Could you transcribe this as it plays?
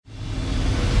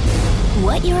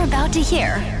What you're about to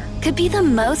hear could be the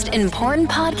most important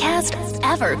podcast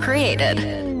ever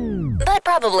created. But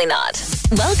probably not.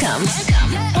 Welcome.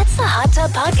 It's the Hot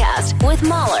Tub Podcast with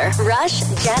Mahler, Rush,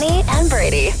 Jenny, and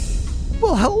Brady.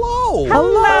 Well, hello.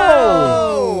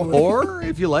 Hello. Or,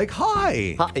 if you like,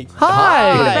 hi. Hi.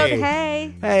 What about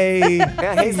hey? Hey.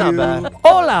 Yeah, hey's not bad.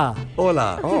 Hola.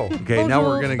 Hola. Oh. Okay, now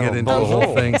we're going to get into the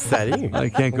whole thing. Salut. I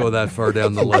can't go that far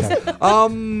down the list.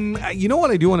 You know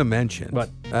what I do want to mention? What?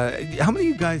 How many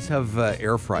of you guys have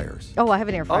air fryers? Oh, I have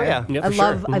an air fryer. yeah. Yeah, I for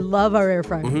sure. love our air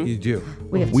fryer. You do.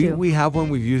 We have two. We have one.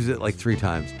 We've used it like 3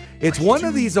 times. It's one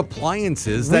of these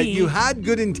appliances that you had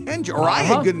good intention, or I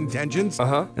had good intentions,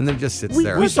 and then it just sits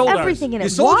there. We sold ours. everything in it. You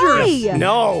sold Why? yours?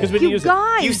 No. Because we didn't You use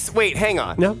guys. Wait, hang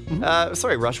on. No.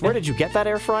 Sorry, Rush. Where did you get that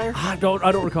air fryer? it. I don't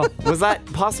recall. Was that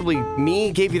possibly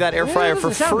me gave you that air fryer for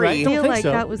doesn't sound right. free I feel think like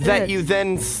so. that was that it. you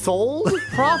then sold?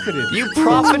 Profited. You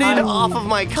profited off of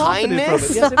my Profited from it.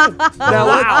 kindness? Yes, I did.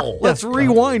 Now, let's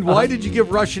rewind. Why did you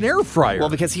give Rush an air fryer? Well,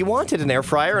 because he wanted an air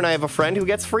fryer, and I have a friend who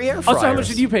gets free air fryers. Also, how much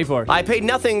did you pay for it? I paid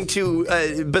nothing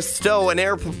to bestow an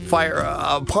air fryer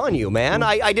upon you, man.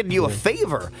 I did you a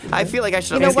favor. I feel like I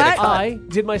should You have know made a what? cut. I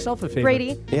did myself a favor.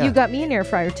 Brady, Yeah. you got me an air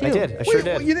fryer too. I did. I sure Wait,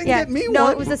 did. you didn't Yeah. get me No,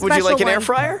 one? it was a special Would you like an air one.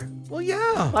 fryer? Well,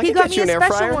 yeah. I He can got get me you a an air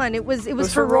special fryer. one. It was was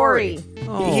for for Rory.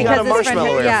 Rory. He got a Because his friend marshmallow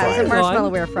had- air Yeah, it was a fryer.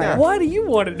 marshmallow air fryer. Why do you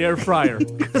want an air fryer?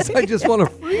 I just want a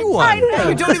free one.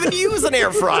 You don't even use an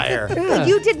air fryer.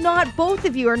 You did not. Both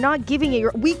of you are not giving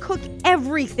it. We cook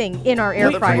everything in our air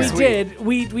We- fryer. we Sweet. did.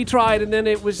 We tried, and then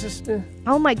it was just.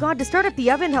 Oh my God! To start up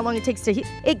the oven, how long it takes to heat?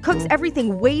 It cooks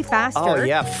everything way faster. Oh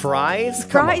yeah, fries.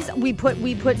 Come on. Fries. We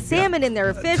put salmon in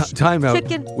there, fish, Time out.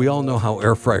 chicken. We all know how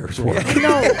air fryers work.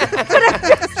 No.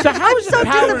 So how is so it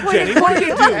powered, disappointed Jenny? What do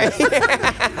you do?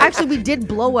 Actually, we did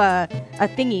blow a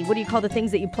thingy. What do you call the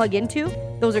things that you plug into?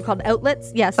 Those are called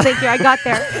outlets. Yes, thank you. I got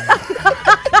there.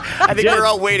 I think we were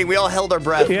all waiting. We all held our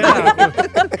breath. Yeah.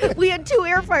 We had 2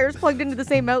 air fryers plugged into the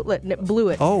same outlet, and it blew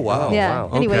it. Oh, wow. Yeah.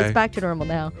 wow. Anyway, Okay. it's back to normal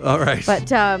now. All right.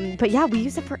 But yeah, we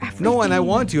use it for everything. No, and I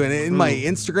want to. And in my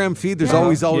Instagram feed, there's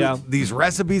always Yeah. these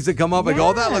recipes that come up. I go,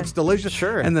 oh, that Yeah. looks delicious.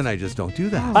 Sure. And then I just don't do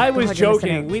that. I was God, you're missing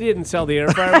joking. out. We didn't sell the air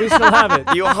fryer. We still have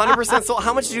it. You 100% sold.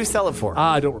 How much did you sell it for?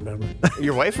 I don't remember.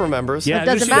 Your wife remembers. Yeah, It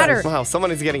doesn't she does. matter. Wow,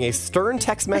 someone is getting a stern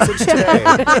text message today.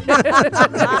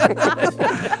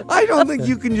 I don't think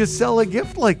you can just sell a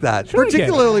gift like that, Sure you can.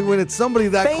 particularly when it's somebody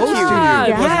that Thank close you. to Ah,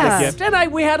 you. it wasn't Yes. a gift.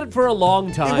 And we had it for a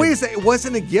long time. Wait a second. It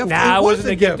wasn't a gift. Nah, it was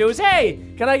wasn't a gift. It was, hey,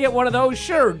 can I get one of those?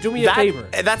 Sure, do me a favor.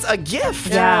 That's a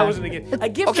gift. Nah, it wasn't a gift. A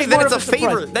gift Okay, is then more it's of a favor.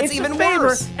 surprise. That's It's even a favor.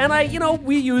 worse. And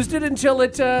we used it until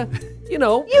it, You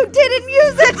didn't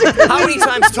use it. How many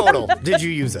times total did you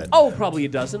use it? oh, probably a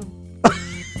dozen.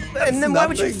 And then why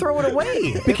would you nothing. throw it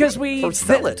away? Because we Or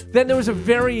sell it. Then there was a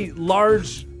very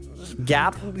large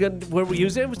Gap. where we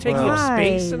used it. It was taking up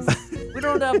space, and we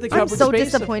don't have the I'm cupboard so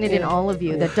space. disappointed in all of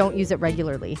you that don't use it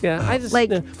regularly. Yeah, I just Like,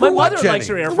 my for what, mother likes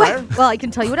her Jenny? air fryer. Well, I can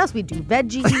tell you what else we do.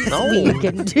 Veggies. We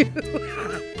can do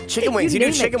Chicken wings. You do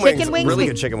name it. chicken wings. Really we-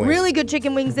 good chicken wings. Really good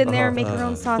chicken wings in there. Make your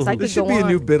own sauce. I could This should go be a on.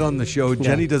 new bit on the show.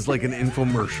 Jenny does like an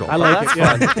infomercial. I like That's it.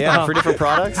 Yeah. fun. Yeah, for different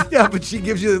products. Yeah, but she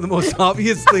gives you the most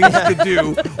obvious things to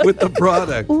do with the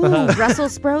product. Ooh,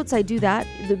 Brussels sprouts. I do that.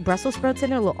 The Brussels sprouts in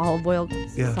there, a little olive oil.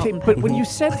 Yeah. Salt Okay, and but pepper. when you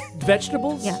said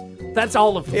vegetables, Yeah. that's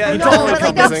all of them. Yeah, you it's don't all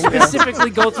encompassing. Yeah. specifically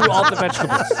go through all the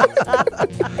vegetables.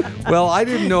 Well, I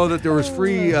didn't know that there was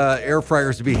free air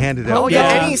fryers to be handed out. Oh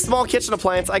yeah. Yeah. Any small kitchen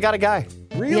appliance, I got a guy.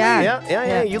 Really? Yeah.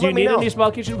 Yeah. You Do you let me need know. any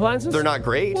small kitchen appliances? They're not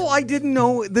great. Well, I didn't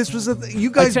know this was you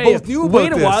I guys tell both you, knew about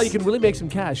wait a this. while, you can really make some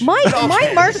cash. My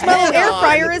marshmallow Hang air on.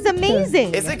 fryer is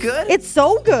amazing. Is it good? It's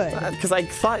so good. Because I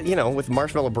thought, with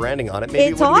marshmallow branding on it,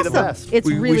 maybe It's it wouldn't awesome. be the best. It's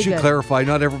we really should good. clarify.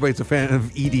 Not everybody's a fan of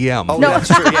EDM. Oh,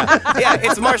 that's true. Yeah, yeah.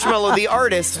 It's Marshmallow, the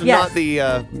artist, Yes. not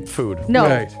the food. No.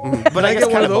 Right. But Can I guess get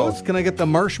one kind of those? both. Can I get the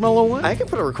marshmallow one? I can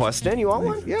put a request in. You want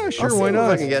one? Yeah, I'll sure. see Why if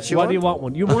not? I can get you Why one. do you want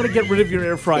one? You want to get rid of your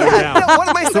air fryer now. Yeah, what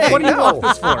am I saying? What do you No. want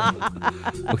this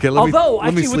for? Okay, let me. Although,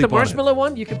 let me actually, with sleep the on it. marshmallow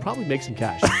one, you could probably make some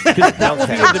cash. 'Cause that will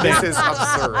be in This demand. is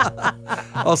absurd.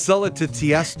 I'll sell it to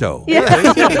Tiesto. Yeah.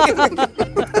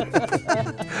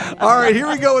 All right, here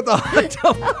we go with the Hot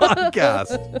Tub Podcast.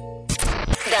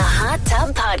 The Hot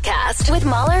Tub Podcast with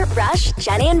Mahler, Rush,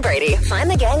 Jenny, and Brady. Find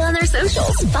the gang on their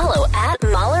socials. Follow at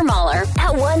Mahler,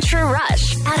 at One True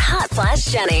Rush, at Hot Flash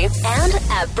Jenny, and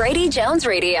at Brady Jones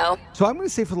Radio. So I'm going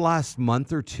to say for the last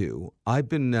month or two, I've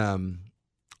been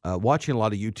watching a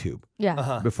lot of YouTube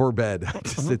Yeah. before bed.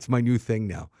 It's my new thing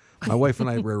now. My wife and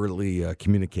I rarely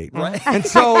communicate. Right. And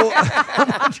so I'm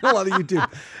watching a lot of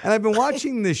YouTube. And I've been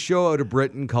watching this show out of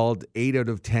Britain called 8 out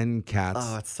of 10 Cats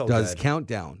it's so Does good.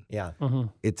 Countdown. Yeah.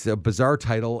 It's a bizarre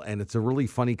title, and it's a really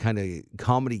funny kind of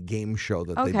comedy game show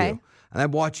that they do. And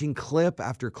I'm watching clip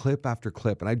after clip after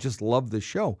clip, and I just love this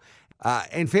show.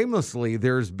 And famously,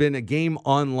 there's been a game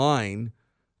online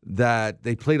that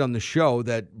they played on the show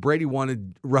that Brady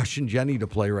wanted Rush and Jenny to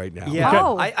play right now. Yeah.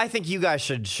 Oh. I think you guys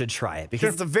should try it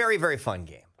because it's a very, very fun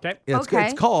game. Okay. Yeah,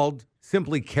 it's called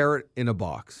simply Carrot in a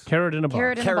Box. Carrot in a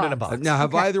box. Carrot in a box. Now,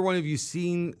 have either one of you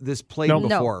seen this played No.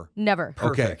 before? No, never.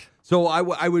 Okay. Perfect. So I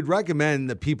would recommend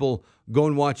that people go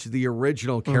and watch the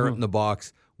original Carrot in the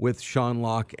Box with Sean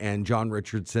Locke and John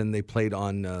Richardson. They played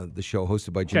on the show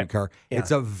hosted by Jimmy Carr. Yeah.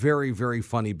 It's a very, very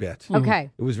funny bit. Okay.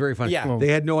 It was very funny. Yeah. They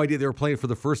had no idea they were playing it for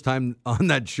the first time on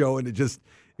that show, and it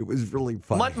was really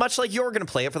funny. Much like you're going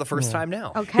to play it for the first time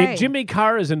now. Okay. If Jimmy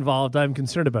Carr is involved, I'm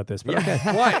concerned about this. But okay.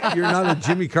 What? You're not a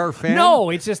Jimmy Carr fan? No,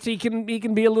 it's just he can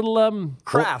be a little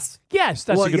Crass. Yes,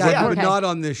 that's Well, a good yeah, word. but not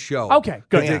on this show. Okay,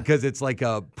 good. Because it's like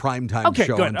a primetime Okay,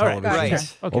 show good. on All right, television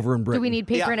right. Okay. over in Britain. Do we need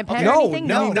paper Yeah. and a pen No, or anything?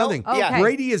 no, nothing. Okay.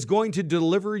 Brady is going to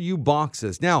deliver you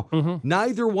boxes. Now,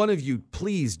 neither one of you,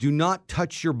 please do not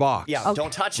touch your box. Yeah,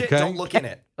 don't touch it. Okay. Don't look in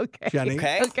it. Okay. Jenny,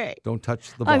 Okay? Okay. don't touch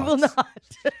the box. I will not.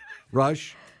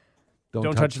 Rush,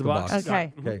 don't touch the box.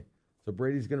 Okay. Okay. So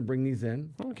Brady's going to bring these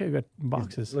in. Okay, good.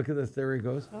 Boxes. Look at this. There he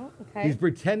goes. Okay. He's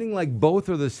pretending like both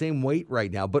are the same weight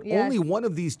right now, but Yes. only one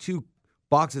of these two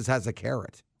boxes has a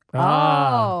carrot.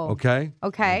 Oh. Okay?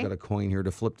 Okay. I've got a coin here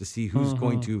to flip to see who's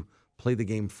going to play the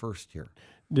game first here.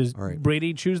 Does All right.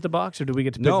 Brady choose the box, or do we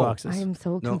get to pick No. boxes? I am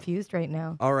so confused right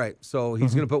now. All right. So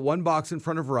he's going to put one box in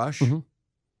front of Rush.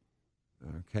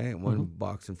 Okay. And one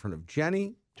box in front of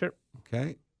Jenny. Sure.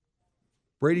 Okay.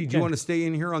 Brady, do you Okay. want to stay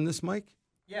in here on this mic?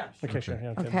 Yeah. Okay, sure. Yeah,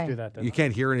 okay, Okay. let's do that then. You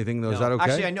can't hear anything, though. Is No. that okay?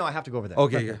 Actually, I know I have to go over there.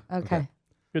 Okay. yeah. Okay.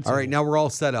 Good All right. Now we're all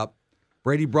set up.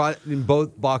 Brady brought in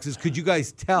both boxes. Could you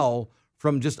guys tell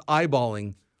from just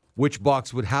eyeballing which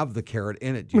box would have the carrot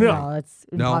in it? Do you No. think? No, it's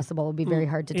No? impossible. It would be very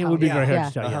hard to It tell. would be Yeah. very hard Yeah.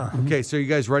 to tell. Yeah. Okay. So you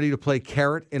guys ready to play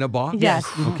carrot in a box? Yes.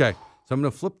 Okay. So I'm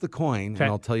going to flip the coin, Okay.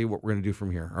 and I'll tell you what we're going to do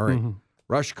from here. All right.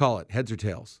 Rush, call it. Heads or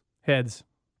tails? Heads.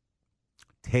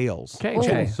 Tails. Okay. Oh.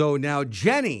 Okay. So now,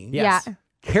 Jenny, Yes. Yeah.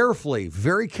 carefully,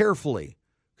 very carefully,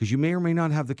 because you may or may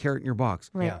not have the carrot in your box.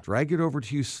 Right. Yeah. Drag it over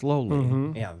to you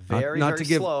slowly. Yeah. Not- Very, not very to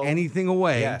give slow. anything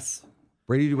away. Yes.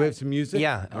 Brady, do we have some music?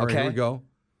 Yeah, All right, here okay. we go.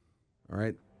 All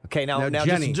right. Okay, now Now,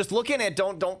 Jenny. just look in it.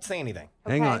 Don't say anything.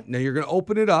 Hang Okay. on. Now you're going to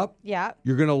open it up. Yeah.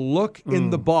 You're going to look in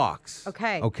the box.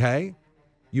 Okay. Okay.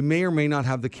 You may or may not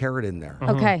have the carrot in there.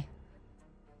 Okay.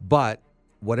 But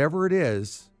whatever it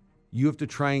is, you have to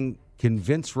try and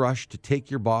convince Rush to take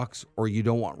your box, or you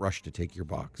don't want Rush to take your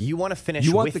box. You want to finish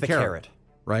You want with the the carrot. carrot.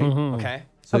 Right? Okay.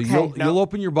 So Okay. you'll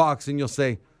open your box and you'll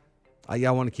say, yeah,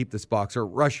 I want to keep this box. Or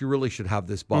Rush, you really should have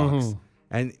this box.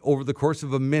 And over the course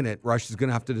of a minute, Rush is going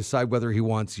to have to decide whether he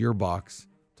wants your box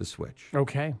to switch.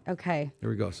 Okay. Okay. Here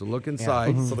we go. So look Yeah.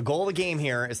 inside. So the goal of the game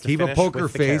here is to Keep a finish poker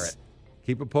with the face. carrot.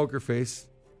 Keep a poker face.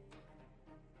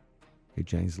 Okay,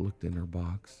 Jenny's looked in her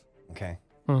box. Okay.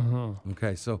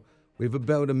 Okay, so we have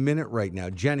about a minute right now.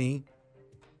 Jenny,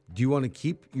 do you want to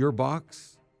keep your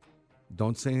box?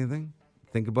 Don't say anything.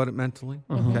 Think about it mentally.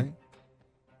 Okay.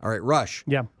 All right, Rush.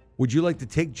 Yeah. Would you like to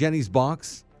take Jenny's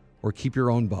box or keep your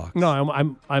own box? No,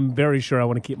 I'm very sure I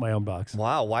want to keep my own box.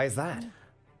 Wow. Why is that?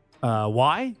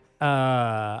 Why?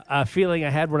 A feeling I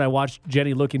had when I watched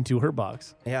Jenny look into her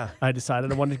box. Yeah. I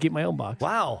decided I wanted to keep my own box.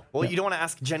 Wow. Well, you don't want to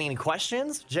ask Jenny any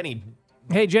questions? Jenny.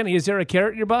 Hey, Jenny, is there a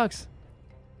carrot in your box?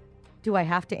 Do I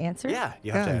have to answer? Yeah.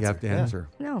 You Yeah, you have to answer.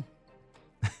 No.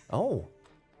 Oh.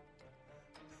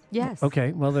 Yes.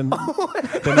 Okay, well then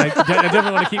I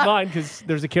definitely want to keep mine because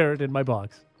there's a carrot in my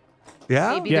box.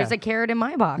 Yeah? Maybe Yeah. there's a carrot in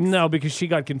my box. No, because she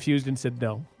got confused and said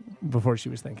no before she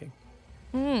was thinking.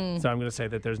 So I'm going to say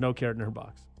that there's no carrot in her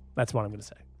box. That's what I'm going to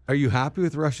say. Are you happy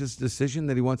with Rush's decision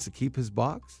that he wants to keep his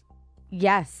box?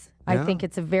 Yes. Yeah? I think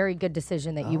it's a very good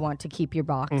decision that you want to keep your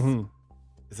box.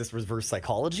 Is this reverse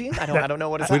psychology? I don't know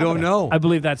what it's We don't know. I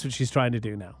believe that's what she's trying to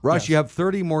do now. Rush, Yes. you have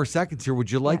 30 more seconds here. Would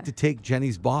you like Yeah. to take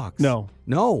Jenny's box? No.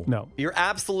 No. No, You're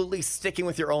absolutely sticking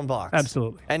with your own box.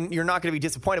 absolutely. And you're not going to be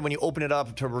disappointed when you open it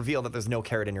up to reveal that there's no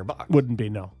carrot in your box. Wouldn't be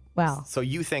no. Wow. So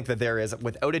you think that there is,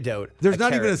 without a doubt, There's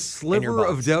not even carrot a in your sliver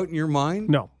of box. doubt in your mind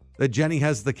No. that Jenny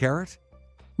has the carrot?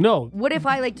 No. What if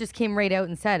I just came right out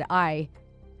and said I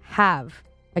have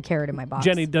a carrot in my box?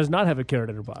 Jenny does not have a carrot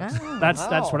in her box.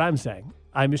 That's what I'm saying.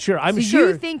 I'm sure. So sure.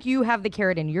 you think you have the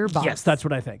carrot in your box? Yes, that's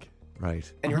what I think.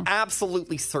 Right. And you're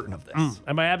absolutely certain of this.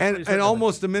 Am I absolutely certain And of it?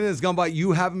 almost a minute has gone by.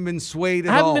 You haven't been swayed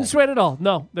at I all. haven't been swayed at all.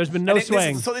 No, there's been no And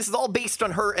swaying. this is all based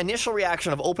on her initial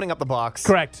reaction of opening up the box.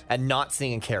 Correct. And not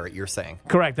seeing a carrot, you're saying.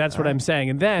 Correct. That's what I'm saying.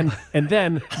 And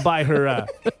then by her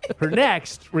her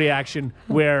next reaction,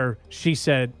 where she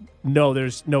said, "No,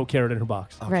 there's no carrot in her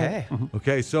box." Okay.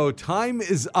 Okay, so time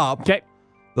is up. Okay.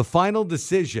 The final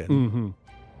decision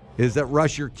is that,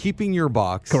 Rush, you're keeping your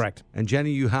box. Correct. And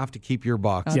Jenny, you have to keep your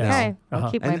box Yes. now. Okay,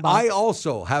 I'll keep my And box. I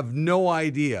also have no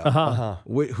idea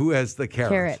who has the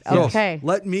carrot. Carrot, So okay.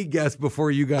 let me guess before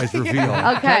you guys reveal.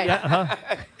 Okay.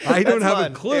 I don't have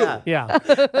fun. a clue. Yeah.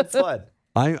 That's fun.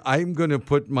 I'm going to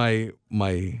put my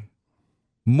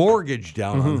mortgage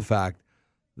down on the fact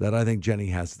that I think Jenny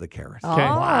has the carrot. Oh,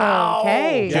 Wow.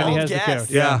 okay. Jenny Bold has the guess. carrot.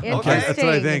 Yeah, Okay. okay, that's what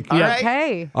I think. All right.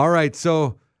 Okay. All right,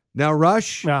 so now,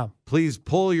 Rush, Yeah. please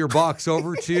pull your box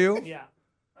over to you Yeah.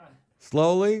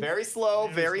 slowly. Very slow,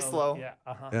 very slow. Yeah.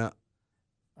 Yeah.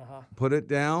 Put it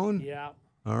down. Yeah.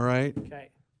 All right. Okay.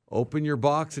 Open your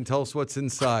box and tell us what's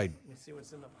inside. Let me see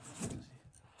what's in the.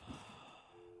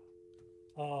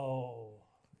 Oh,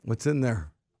 What's in there?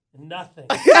 nothing.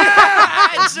 Jenny, do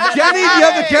you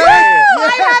have the carrot?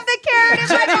 I have the carrot in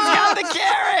my box. Got the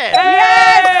carrot.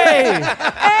 Hey!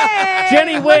 Hey,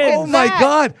 Jenny look wins. at Oh my that.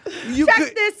 God! You Check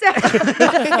could this out.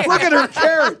 look at her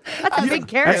carrot. That's a big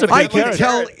carrot. That's a I big could carrot.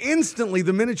 tell instantly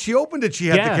the minute she opened it, she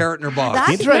had the Yeah. carrot in her box.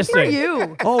 That's Interesting. good for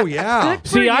you. Oh yeah. Good.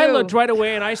 See, For I you. looked right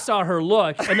away and I saw her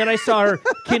look, and then I saw her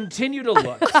continue to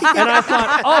look. And I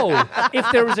thought, oh,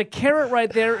 if there was a carrot right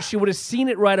there, she would have seen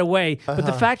it right away. But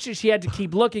the fact that she had to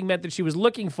keep looking meant that she was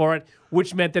looking for it,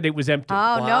 which meant that it was empty.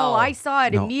 Oh no, Wow. I saw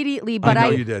it No. immediately, but know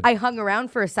you did. I hung around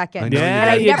for a second. I know you Yeah, And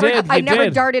I did. you never, did. I You never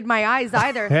did. darted my eyes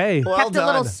either. Hey. Well Kept a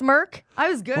little done. smirk. I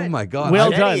was good. Oh my God. Well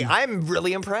Jenny, done. I'm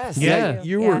really impressed. Yeah.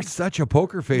 You Yeah. were such a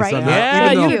poker face Right? on Yeah,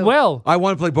 that. even you though did well. I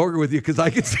want to play poker with you because I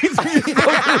can see through your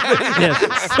poker face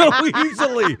Yes. so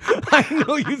easily. I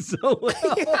know you so well.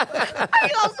 I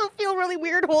also feel really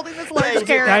weird holding this Hey, large dude,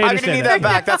 carrot. I I'm going to understand need that. that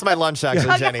back. That's my lunch,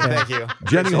 actually, Jenny. Thank you.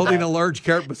 Jenny holding a large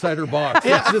carrot beside her box.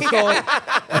 It's just all,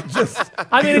 just,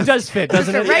 I mean, it does fit,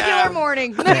 doesn't It's a it? regular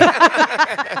morning. did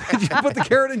you put the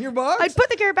carrot in your box? I'd put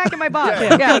the carrot back in my box.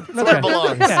 Yeah. Yeah. That's where it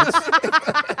belongs.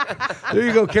 There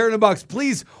you go, carrot in a box.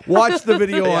 Please watch the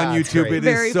video Yeah, on it's YouTube. great. It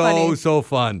Very is so, funny. so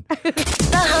fun.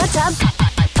 The Hot Tub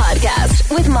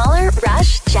Podcast with Mahler,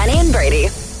 Rush, Jenny, and Brady.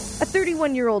 A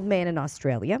 31-year-old man in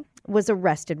Australia was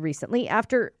arrested recently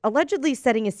after allegedly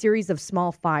setting a series of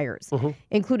small fires,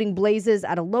 including blazes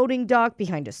at a loading dock,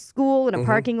 behind a school, in a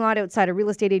parking lot, outside a real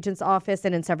estate agent's office,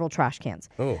 and in several trash cans.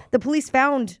 The police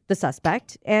found the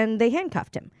suspect, and they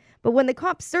handcuffed him. But when the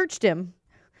cops searched him,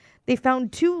 they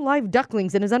found 2 live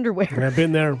ducklings in his underwear. I've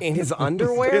been there. In his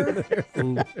underwear?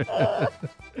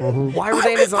 Why were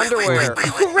they in his underwear?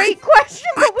 Great question,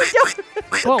 but we don't.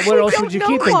 Well, where else would you don't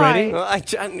keep know them, why. Brady?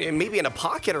 Well, maybe in a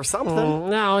pocket or something.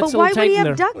 No, But it's why all would he taken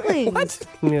have there. ducklings?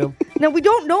 Yeah. Now, we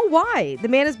don't know why. The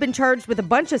man has been charged with a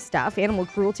bunch of stuff: animal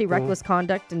cruelty, reckless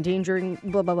conduct, endangering,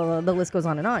 blah, blah, blah, blah. The list goes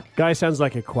on and on. Guy sounds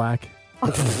like a quack.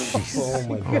 Oh,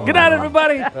 my God. Good night,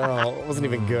 everybody. Oh, it wasn't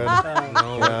even good.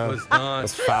 No, it was It not.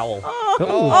 was foul.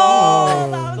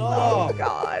 Oh,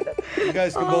 God. You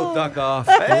guys can both duck off.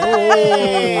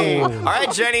 Hey! All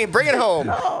right, Jenny, bring it home.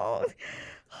 Oh,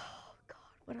 God.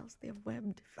 What else? They have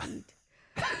webbed feet.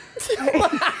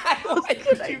 Why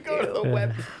did you go to the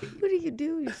web? What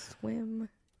do? You swim.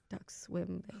 Ducks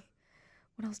swim.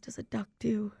 What else does a duck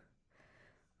do?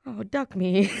 Oh, duck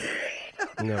me.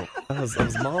 No. That was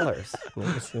Mahler's.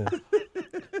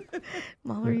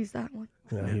 Mahler used that one.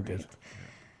 Yeah, he did.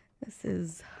 This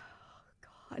is, oh,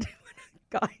 God.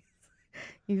 Guys,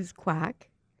 use quack.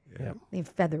 Yeah. They have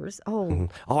feathers. Oh,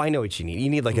 Oh, I know what you need. You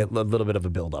need like a little bit of a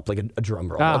build-up, like a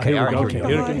drum roll. Ah, Okay, here all we right, go. here Okay,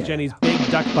 we go. here comes Jenny's big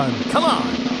duck bun. Come on.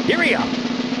 Here we go.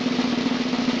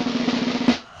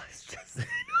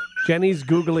 Jenny's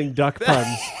Googling duck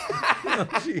puns.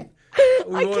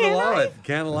 We won't allow it.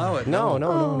 Can't allow it. No.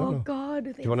 oh God.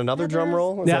 Do you want another drum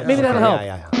roll? Is Yeah, that- maybe that'll help.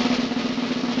 Yeah.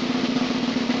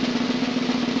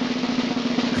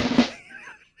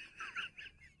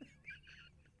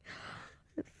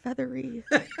 Feathery,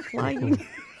 flying,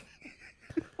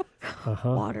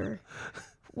 water.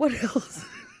 What else?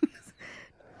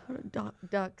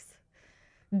 Ducks.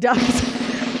 Ducks.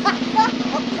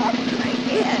 I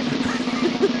can't.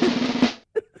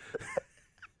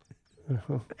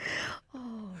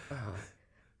 Oh.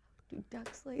 Do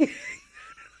ducks lay?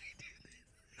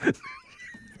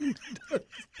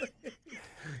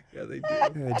 Yeah, they do. I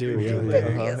do. Give me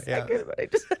Yeah. a second, but I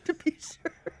just have to be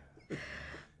sure.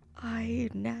 I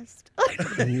nest.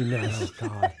 You know.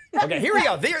 God. Okay, here we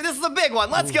go. This is the big one.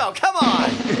 Let's go. Come on.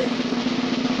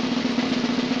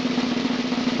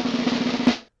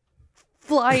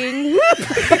 Flying.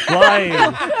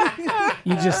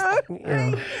 You just. I've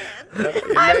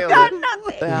got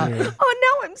nothing.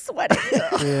 Oh, now I'm sweating.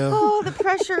 Oh, the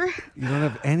pressure. You don't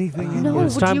have anything in No. you?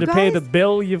 It's Would time you to pay guys? the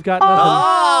bill. You've got nothing.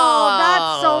 Oh,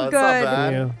 that's so It's not good.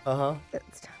 bad. Yeah.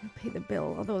 It's time to pay the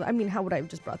bill. Although, I mean, how would I have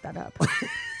just brought that up?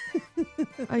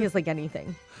 I guess like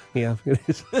anything. Yeah.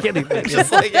 It's getting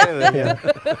Just like anything.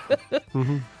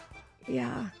 Yeah.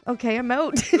 Yeah. Okay, I'm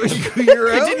out. You're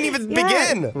It out? didn't even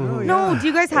Yeah. begin. No, do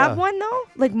you guys have one though?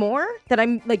 Like more that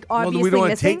I'm like Well, obviously we don't want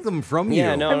to missing? take them from you.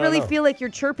 Yeah, no. I really feel like you're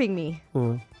chirping me.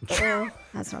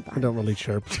 That's not I bad. don't really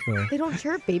chirp. So. They don't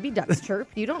chirp. Baby ducks chirp.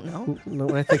 You don't know. No,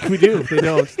 I think we do. They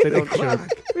don't. They don't chirp.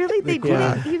 Really? They do?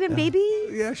 quack. Even baby?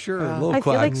 Yeah, sure. A little I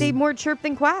feel like quacks. they more chirp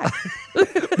than quack. Even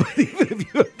if you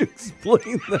have to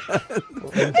explain that.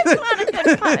 It's not a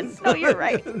good pun. No, you're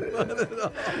right.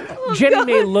 Jenny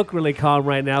may look really calm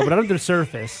right now, but under the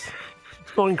surface,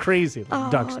 it's going crazy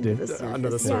like ducks do. Under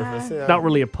the surface. Yeah. Not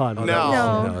really a pun. No.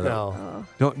 No.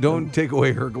 No. Don't take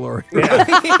away her glory.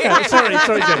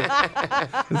 Sorry, Jenny.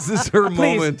 This is her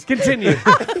Please moment. continue.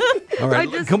 All right,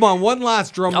 come on, one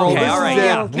last drum roll. Okay, This all is right, it.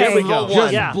 yeah. Okay. There we go.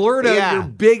 Just Yeah. blurt out Yeah. your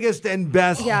biggest and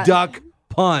best Yeah. duck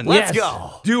pun. Let's Yes.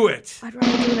 go. Do it. I'd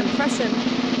rather do an impression.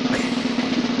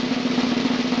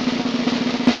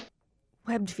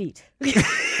 Webbed feet.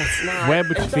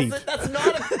 Webbed feet. That's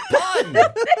not a pun.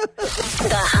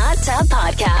 The Hot Tub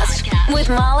Podcast with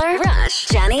Mahler, Rush,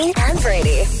 Jenny, and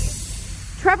Brady.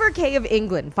 Trevor Kay of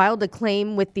England filed a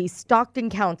claim with the Stockton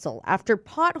Council after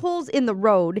potholes in the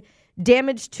road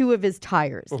damaged two of his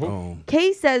tires. Oh.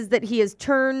 Kay says that he has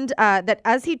turned, that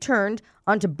as he turned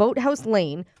onto Boathouse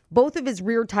Lane, both of his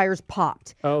rear tires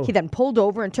popped. Oh. He then pulled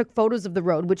over and took photos of the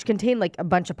road, which contained like a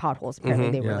bunch of potholes.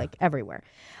 Apparently, they were like everywhere.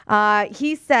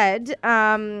 He said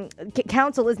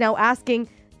council is now asking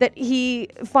that he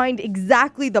find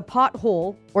exactly the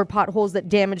pothole or potholes that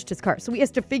damaged his car. So he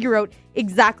has to figure out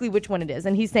exactly which one it is.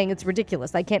 And he's saying it's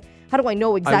ridiculous. I can't, how do I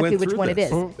know exactly which through one it this.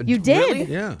 is? Oh, You did? really?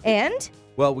 Yeah. And?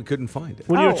 Well, we couldn't find it.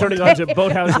 When you were turning onto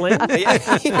Boathouse Lane?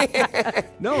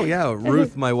 No, yeah.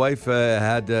 Ruth, my wife,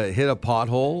 had hit a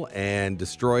pothole and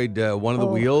destroyed one of the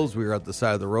wheels. We were at the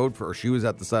side of the road she was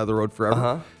at the side of the road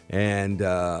forever. And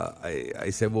I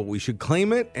said, well, we should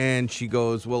claim it. And she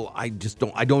goes, well, I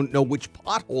don't know which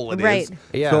pothole it is. Right.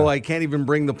 Yeah. So I can't even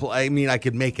bring I mean, I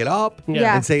could make it up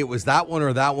Yeah. and say it was that one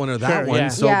or that one or that Sure, one. yeah.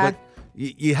 So, Yeah. but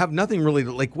you have nothing really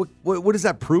what is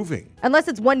that proving? Unless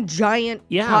it's one giant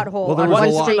Yeah. pothole Well, there on was one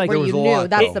a lot- street like, where there you was a knew. lot,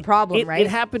 That's though. the problem, right? It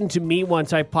happened to me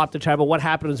once. I popped a tire, but what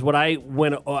happened is when I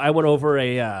went over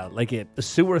a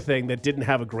sewer thing that didn't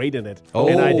have a grate in it,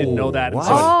 and I didn't know that, and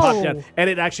so it popped out, and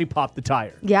it actually popped the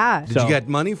tire. Yeah. Did you get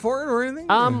money for it or anything?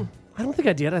 I don't think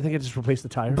I did. I think I just replaced the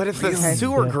tire. But if the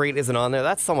sewer grate isn't on there,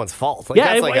 that's someone's fault. Like, yeah,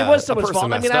 that's it, like it was someone's person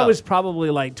fault. I mean, messed I up. was probably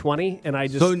like 20, and I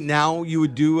just So now you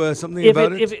would do something if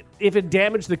about if it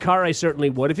damaged the car, I certainly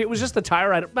would. If it was just the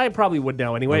tire, I probably would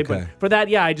now anyway. Okay. But for that,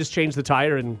 yeah, I just changed the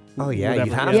tire and Oh, yeah, whatever.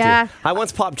 you'd have Yeah. to. I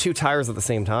once popped two tires at the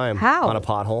same time. How? On a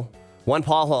pothole. One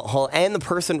pothole, and the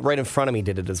person right in front of me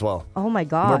did it as well. Oh, my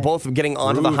God. We're both getting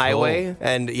onto the Rude. highway,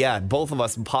 and yeah, both of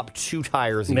us popped two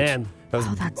tires each. Man. That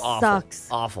was that awful. sucks.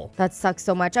 Awful. That sucks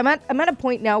so much. I'm at a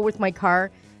point now with my car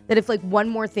that if like one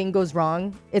more thing goes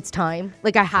wrong, it's time.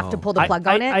 Like I have to pull the plug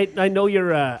on it. I know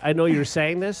you're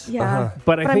saying this. Yeah,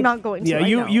 But I think I'm not going to. Yeah, I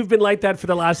know. you've been like that for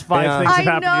the last 5 Yeah. things that I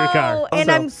happened to your car. know,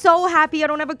 and I'm so happy I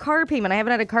don't have a car payment. I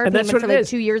haven't had a car And that's payment what for it like is.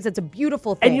 2 years. It's a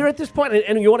beautiful thing. And you're at this point,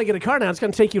 and you want to get a car now. It's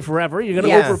going to take you forever. You're going to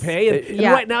Yes. overpay. And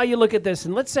Yeah. right now, you look at this,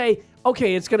 and let's say,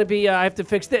 okay, it's going to be, I have to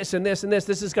fix this and this and this.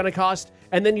 This is going to cost,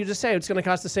 and then you just say it's going to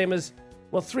cost the same as,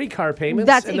 3 car payments.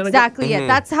 That's and then exactly it.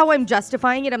 That's how I'm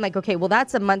justifying it. I'm like, okay, well,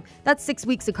 that's a month. That's 6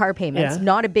 weeks of car payments. Yeah.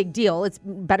 Not a big deal. It's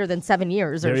better than 7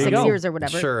 years or There you 6 go. years or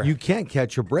whatever. Sure. You can't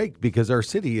catch a break because our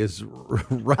city is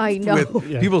rife I know.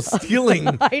 with people stealing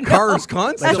I know. cars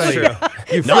constantly. That's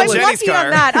true. You So feel I'm like- Jenny's lucky car. on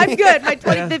that. I'm good. My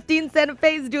 2015 Santa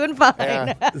Fe is doing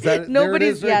fine. Is that- Nobody's. there it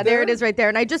is right there there? it is right there.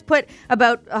 And I just put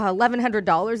about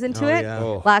 $1,100 into it yeah.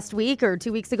 Oh. last week or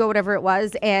 2 weeks ago, whatever it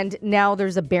was. And now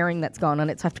there's a bearing that's gone on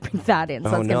it, so I have to bring that in. So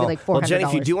that's gonna be like $400. Well, Jenny,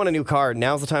 if you do want a new car,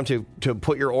 now's the time to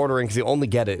put your order in because you only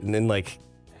get it in like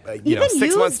Even 6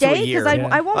 used, months to a eh? 'Cause year.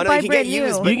 I won't Oh, no, buy you can brand get new.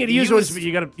 used, You but can get used ones, but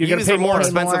you're gonna used pay are more more.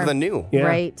 expensive More. than new. Yeah.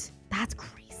 Right. That's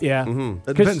crazy. Yeah.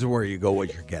 It depends on where you go,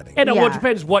 what you're getting. And well, Yeah. it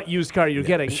depends what used car you're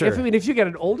getting. Sure. If you get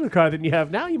an older car than you have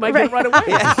now, you might get it right away.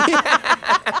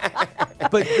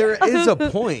 But there is a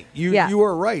point. Yeah. You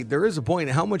are right. There is a point.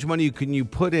 How much money can you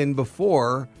put in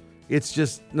before it's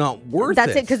just not worth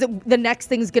That's it. it, because the next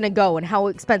thing's going to go and how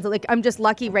expensive. Like, I'm just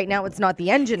lucky right now it's not the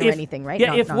engine or anything, right?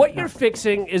 Yeah, if what you're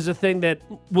fixing is a thing that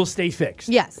will stay fixed.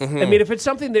 Yes. I mean, if it's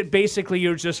something that basically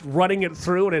you're just running it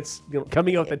through and it's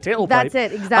coming out the tailpipe. That's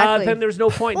it, exactly. Then there's no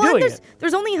point Well, doing there's, it.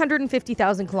 there's only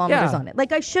 150,000 kilometers Yeah. on it.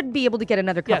 Like, I should be able to get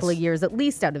another couple Yes. of years at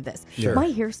least out of this. Sure. My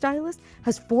hairstylist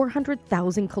has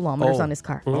 400,000 kilometers Oh. on his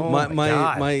car.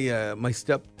 My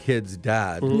stepkid's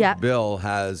dad, Yeah. Bill,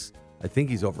 has, I think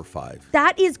he's over 5.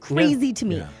 That is crazy to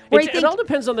me. Yeah. Where I It think, all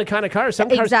depends on the kind of car. Some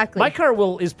cars, Exactly. my car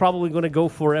is probably going to go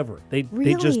forever. They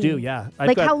just do. Really? Yeah.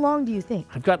 like, how long do you think?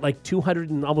 I've got like 200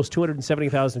 and almost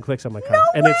 270,000 clicks on my car. No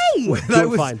and way! It's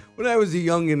doing fine. When I was a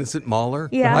young, innocent mauler,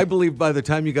 Yeah. I believe by the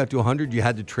time you got to 100, you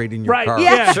had to trade in your Right. car.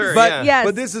 Yeah. Sure, But, yeah. Yes.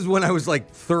 but this is when I was like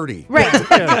 30. Right.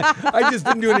 I just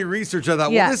didn't do any research. I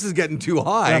thought, Yeah. well, this is getting too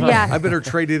high. Yeah. I better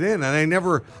trade it in. And I've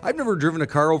never driven a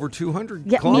car over 200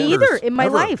 Yeah, kilometers. me either in my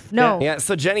ever. life. No. Yeah,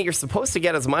 so Jenny, you're supposed to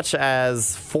get as much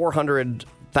as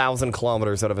 400,000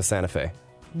 kilometers out of a Santa Fe.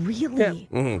 Really?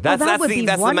 That's that would be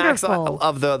the max wonderful.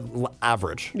 of the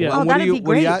average. Yeah. Oh, What that'd are you, be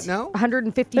what are great. you at now?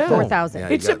 154,000. Yeah,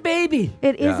 It's a baby.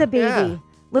 It is Yeah. a baby. Yeah.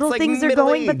 Little It's like things are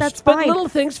going, but middle-aged. that's But fine. little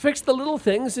things fix the little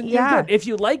things, and Yeah. you're good. If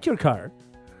you like your car,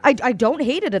 I don't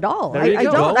hate it at all. There you I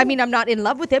go. don't. I mean, I'm not in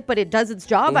love with it, but it does its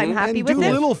job. I'm happy and with do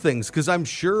it. little things, because I'm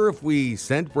sure if we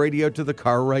sent Brady out to the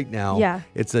car right now, Yeah.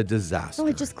 it's a disaster. No,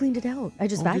 I just cleaned it out. I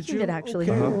just Oh, did vacuumed you? it, actually.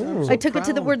 Okay. I'm so I took it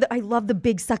to the proud. word that I love the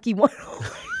big sucky one.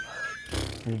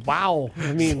 wow.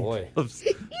 I mean, you know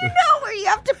where you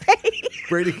have to pay.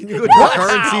 Brady, can you go to your car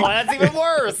and Wow, see? that's even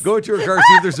worse. Go to your car,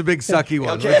 see if there's a big sucky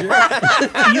one. would you? you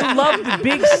love the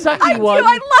big sucky one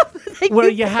I love that where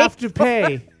you have to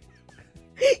pay.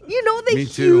 You know the Me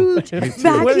too. huge Me too.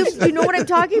 vacuums. You know what I'm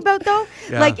talking about, though?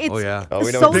 Yeah. Like, it's Oh, yeah. Oh,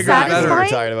 we know so what bigger the better. satisfying. We're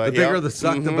talking about. The bigger Yep. the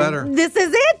suck, the better. This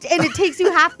is it, and it takes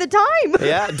you half the time.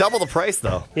 Yeah, double the price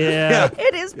though. Yeah.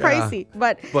 It is pricey,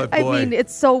 but I boy. mean,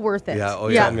 it's so worth it. Yeah, oh,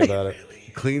 yeah. Tell me about it.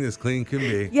 Clean as clean can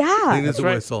be. Yeah. Clean as That's a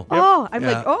right. whistle. Oh, I'm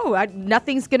Yeah. like,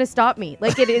 nothing's gonna stop me.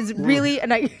 Like, it is really,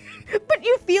 but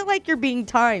you feel like you're being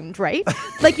timed, right?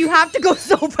 Like, you have to go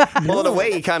so fast. Well, in a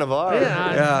way, you kind of are.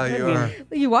 Yeah, you are.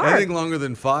 You are. Anything longer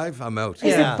than 5, I'm out. Is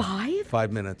Yeah. it 5?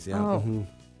 5 minutes, yeah. Oh,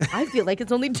 I feel like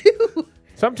it's only 2.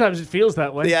 Sometimes it feels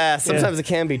that way. Yeah, sometimes it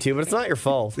can be too, but it's not your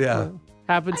fault. Yeah.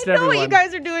 Happens I to know everyone. what you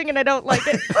guys are doing, and I don't like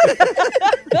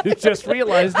it. You just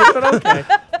realized it, but okay.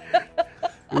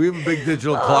 We have a big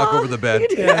digital clock over the bed.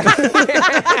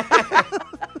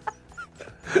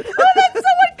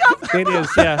 It is,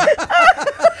 yeah.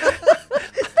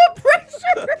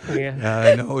 Yeah. Yeah,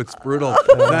 I know, it's brutal.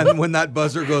 Then when that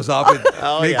buzzer goes off, it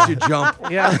makes yeah. you jump.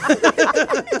 Yeah.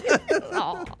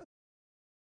 The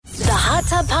Hot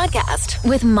Tub Podcast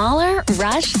with Mahler,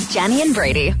 Rush, Jenny, and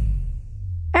Brady.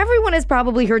 Everyone has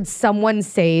probably heard someone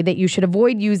say that you should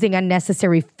avoid using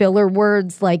unnecessary filler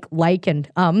words like and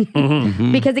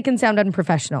because it can sound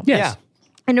unprofessional. Yes.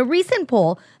 In a recent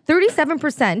poll,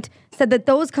 37% said that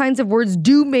those kinds of words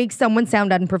do make someone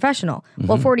sound unprofessional,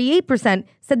 while 48%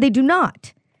 said they do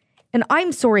not. And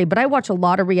I'm sorry, but I watch a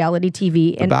lot of reality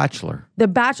TV. And Bachelor. The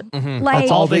Bachelor,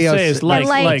 That's All they say is and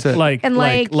like, it's like. a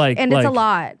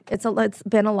lot. It's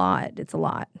been a lot. It's a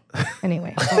lot.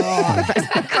 Anyway,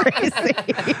 crazy.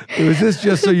 Was this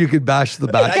just so you could bash the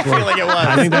I feel Bachelor? like it was.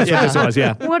 I think that's what this was,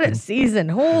 yeah. What a season!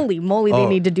 Holy moly, they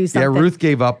need to do something. Yeah, Ruth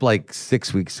gave up like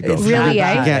 6 weeks ago. It's Really, not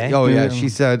eh? bad, Can't- oh, yeah. She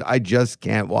said, I just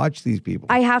can't watch these people.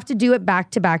 I have to do it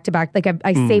back to back to back. Like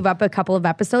I save up a couple of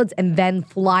episodes and then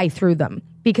fly through them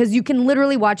because you can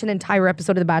literally watch an entire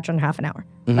episode of The Bachelor in half an hour.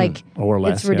 Like Or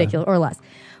less, It's ridiculous, or less.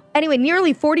 Anyway,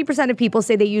 nearly 40% of people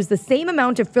say they use the same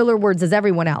amount of filler words as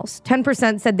everyone else.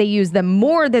 10% said they use them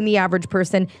more than the average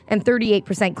person, and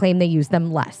 38% claim they use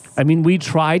them less. I mean, we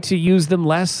try to use them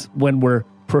less when we're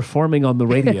performing on the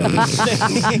radio.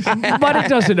 But it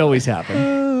doesn't always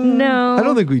happen. No. I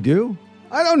don't think we do.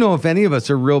 I don't know if any of us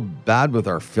are real bad with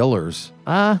our fillers.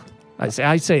 I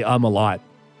say a lot.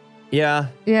 Yeah.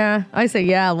 Yeah, I say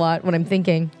yeah a lot when I'm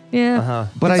thinking. Yeah.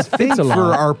 But I think a for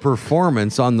lot. our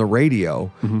performance on the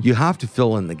radio, you have to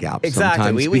fill in the gaps Exactly.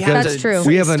 sometimes. We have because That's true.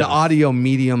 We have an stuff. audio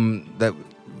medium that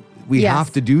we Yes.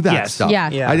 have to do that Yes. stuff. Yeah.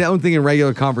 Yeah. I don't think in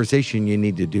regular conversation you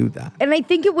need to do that. And I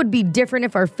think it would be different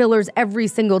if our fillers every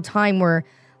single time were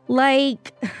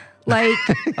like,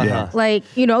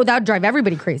 that'd drive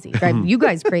everybody crazy. Drive you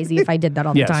guys crazy if I did that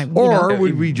all Yes. the time. you Or know?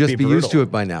 would we just Be be used brutal. to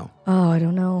it by now? Oh, I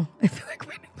don't know. I feel like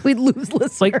we'd lose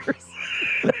listeners.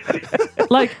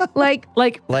 Like, no, I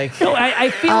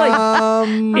feel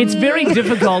like it's very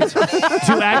difficult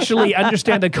to actually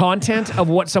understand the content of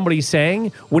what somebody's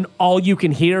saying when all you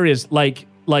can hear is like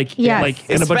like Yes. like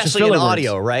in a bunch of Especially in filler words.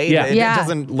 audio, right? Yeah. It Yeah.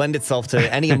 doesn't lend itself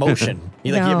to any emotion.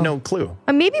 You have no clue.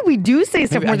 Maybe we do say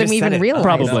stuff Maybe more I than just we said even it. realize.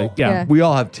 Probably. Yeah. Yeah. We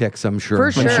all have ticks, I'm sure.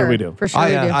 For sure. sure we do. For sure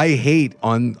we do. I hate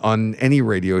on any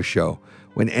radio show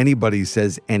when anybody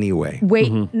says anyway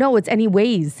Wait, no, it's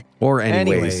anyways. or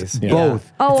anyways. Yeah. Both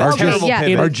Oh, It's a okay, terrible yeah.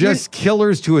 pivot. are just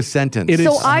killers to a sentence. It is-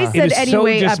 So I it said is so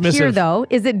anyway up here dismissive. though.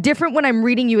 Is it different when I'm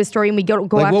reading you a story and we go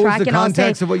Like, off what was track the and I'll say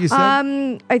context of what you said?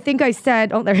 I think I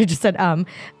said there I just said okay.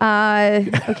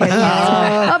 But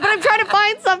I'm trying to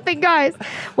find something, guys.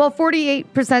 Well,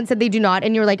 48% said they do not,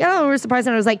 and you're like, oh, we're surprised.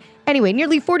 And I was like, anyway,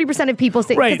 nearly 40% of people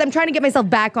say Right. because I'm trying to get myself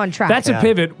back on track. That's a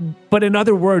pivot. But in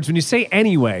other words, when you say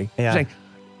anyway, you're saying,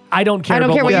 I don't care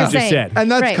about what you just said.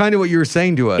 And that's Right. kind of what you were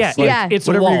saying to us. Yeah, Like, yeah. It's a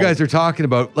whatever wall. you guys are talking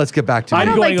about, let's get back to I it.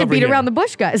 don't going like to over beat here. around the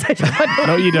bush, guys.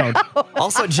 No, you don't.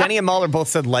 Also, Jenny and Mahler both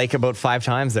said like about 5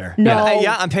 times there. No.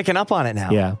 Yeah, I'm picking up on it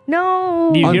now. Yeah.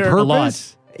 No. You On hear it a lot.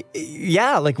 purpose?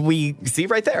 Yeah, like we see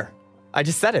right there. I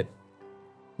just said it.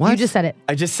 What? You just said it.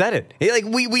 I just said it. Like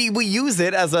we use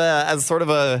it as sort of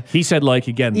a He said like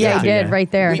again. Yeah, you did right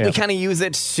there. we kind of use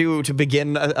it to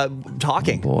begin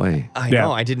talking. Boy. I Yeah.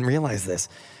 know. I didn't realize this.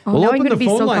 Oh, now I'm open going to the be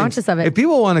phone so lines. conscious of it. If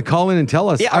people want to call in and tell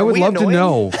us, Yeah, I are would we love to annoying?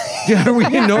 know. Yeah, are we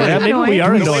annoying? Yeah, maybe we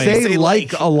are We annoying. say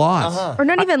like a lot. Or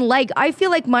not even like. I feel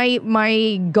like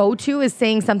my go-to is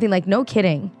saying something like "no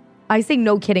kidding." I say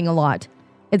 "no kidding" a lot.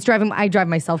 I drive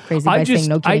myself crazy by saying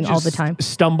 "no kidding" all the time.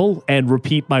 Stumble and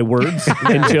repeat my words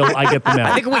until I get them I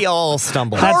out. think we all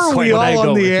stumble. That's How are quite we what I all go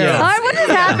on the with, air? yeah. What is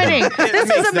happening? This is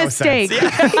makes a no mistake.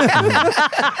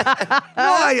 sense.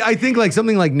 No, I think like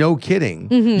something like no kidding.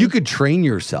 Mm-hmm. You could train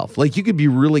yourself. Like you could be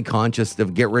really conscious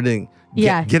of getting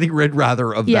rid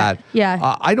rather of Yeah, that.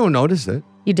 yeah. I don't notice it.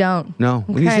 You don't. No.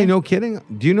 When you Okay. say no kidding,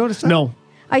 do you notice that? No.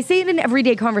 I say it in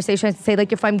everyday conversation. I say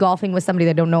like if I'm golfing with somebody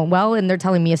that I don't know well and they're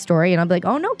telling me a story and I'm like,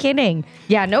 oh, no kidding.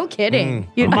 Yeah, no kidding.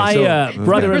 You know? My So-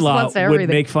 brother-in-law Response to would everything.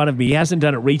 make fun of me. He hasn't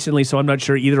done it recently, so I'm not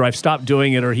sure either I've stopped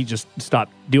doing it or he just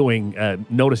stopped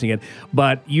noticing it.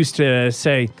 But used to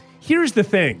say, here's the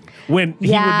thing, when he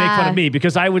would make fun Yeah. of me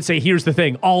because I would say, here's the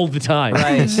thing all the time.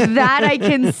 Right. That I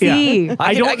can see.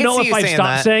 I can- don't I can know see if you I've saying stopped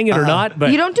that. saying it or not, but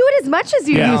You don't do it as much as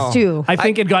you Yeah. used to. I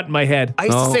think it got in my head. I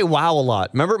used to say wow a lot.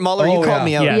 Remember, Muller, you Oh, called yeah.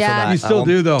 me out Yeah. for Yeah. that. You still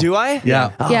do, though. Do I?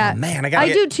 Yeah. Oh, yeah. man, I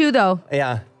gotta do too, though.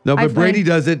 Yeah. No, I but Brady find-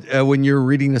 does it when you're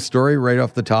reading a story right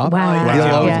off the top. Wow. He'll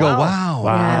always Yeah. go, wow.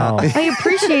 Wow. Yeah. I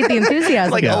appreciate the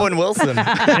enthusiasm. Like Owen Wilson.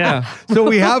 Yeah. So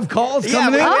we have calls Yeah,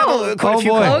 coming we in? have quite a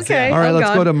few boy. calls, Okay. All right, Oh, let's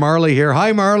God. go to Marley here.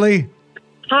 Hi, Marley.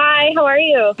 Hi, how are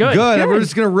you? Good. Good. And we're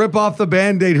just going to rip off the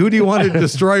Band-Aid. Who do you want to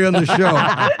destroy on the show?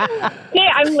 Hey,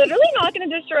 I'm literally not going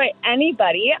to destroy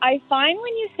anybody. I find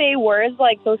when you say words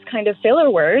like those kind of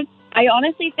filler words, I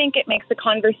honestly think it makes the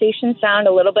conversation sound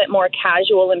a little bit more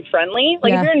casual and friendly.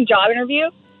 Like Yeah. if you're in a job interview,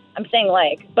 I'm saying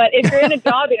like. But if you're in a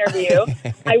job interview,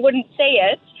 I wouldn't say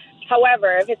it.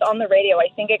 However, if it's on the radio, I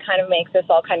think it kind of makes us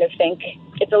all kind of think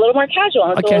it's a little more casual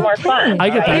and it's Okay. a little more fun. I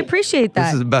get I that. appreciate This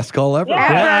that. is the best call ever.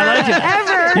 Yeah. Yeah, I like it.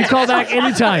 Ever. You call back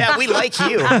anytime. Yeah, we like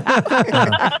you.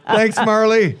 Thanks,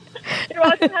 Marley. You're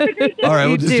welcome. Have a great day. All right,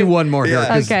 we'll just too. do one more here.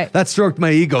 'cause Okay. That stroked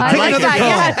my ego. I Take like another that. call.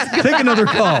 Yes. Take another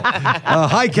call.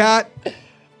 Hi, Kat.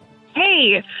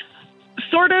 Hey,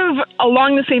 sort of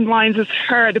along the same lines as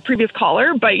her, the previous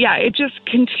caller, but yeah, it just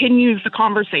continues the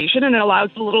conversation and it allows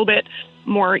a little bit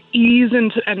more ease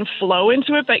and flow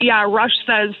into it. But yeah, Rush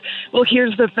says, well,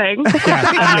 here's the thing.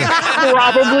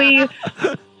 Probably,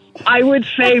 I would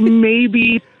say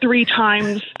maybe 3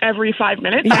 times every 5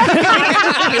 minutes.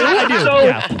 I do. So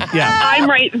Yeah. I'm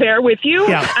right there with you.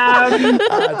 Yeah.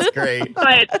 That's great.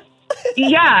 But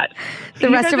yeah. The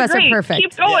you rest guys of us are great. perfect.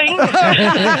 Keep going. Yeah.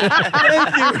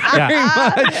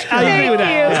 I agree with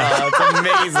that. Yeah. Oh, it's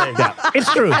amazing. Yeah,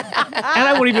 it's true. And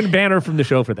I won't even ban her from the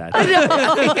show for that.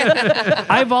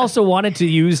 I've also wanted to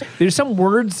use, there's some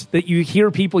words that you hear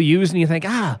people use and you think,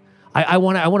 I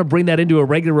want to bring that into a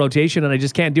regular rotation and I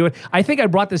just can't do it. I think I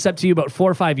brought this up to you about 4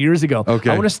 or 5 years ago.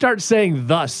 Okay. I want to start saying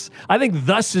thus. I think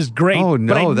thus is great, Oh,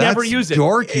 no, but I never that's use it.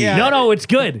 dorky. Yeah. No, it's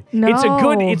good. No.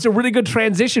 It's a really good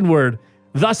transition word.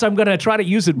 Thus, I'm going to try to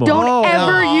use it more. Don't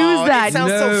ever Oh, use that. It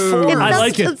sounds No. so forced. I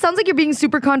like it. It sounds like you're being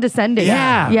super condescending.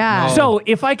 Yeah. Yeah. So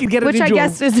if I could get it Which I into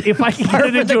guess is if I could get par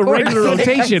it for into the a regular course.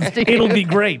 rotation, it'll be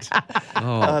great.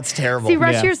 Oh, that's terrible. See,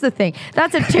 Rush, Yeah. here's the thing.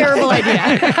 That's a terrible idea.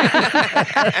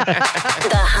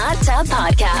 The Hot Tub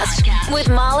Podcast with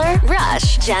Mahler,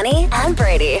 Rush, Jenny, and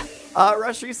Brady.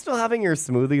 Rush, are you still having your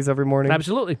smoothies every morning?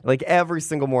 Absolutely. Like every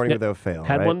single morning Yep. without fail.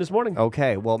 Had right? one this morning.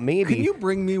 Okay, well maybe. Can you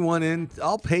bring me one in?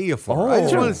 I'll pay you for it. I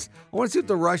just want to see what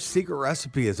the Rush secret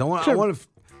recipe is. I want to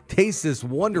taste this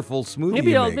wonderful smoothie.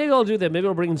 Maybe you I'll make. do that. Maybe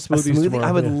I'll bring in A smoothies smoothie? tomorrow.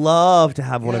 I would Yeah. love to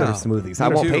have one of your Yeah. smoothies. I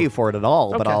Me won't too. pay for it at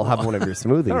all, but Okay. I'll have one of your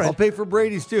smoothies. I'll pay for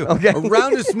Brady's too. Okay. A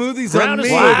round of smoothies on Round of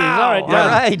me. smoothies. All right, All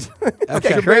done. right.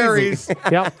 Extra Crazy. berries.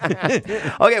 Yep.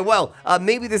 Okay, well,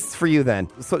 maybe this is for you then.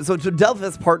 So Dove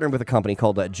has partnered with a company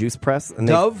called Juice Press. And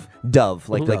Dove? Dove,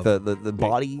 like Dove. the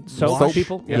body Soap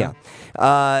people? Yeah.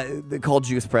 They're called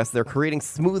Juice Press. They're creating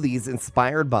smoothies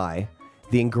inspired by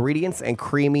the ingredients and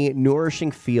creamy,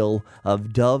 nourishing feel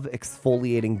of Dove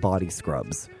exfoliating body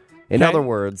scrubs. In Okay. other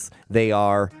words, they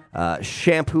are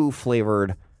shampoo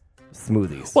flavored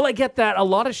smoothies. Well, I get that. A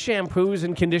lot of shampoos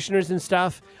and conditioners and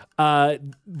stuff,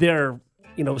 they're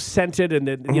scented, and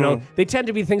they tend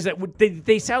to be things that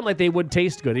they sound like they would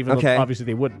taste good, even Okay. though obviously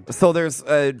they wouldn't. So there's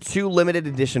 2 limited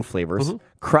edition flavors: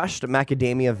 crushed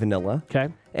macadamia vanilla,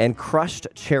 Okay. and crushed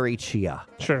cherry chia.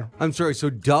 Sure. I'm sorry. So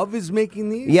Dove is making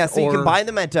these? Yeah, so you Or- can buy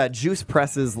them at Juice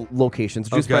Press's locations.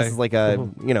 Juice Okay. Press is like a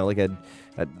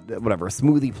a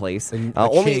smoothie place. A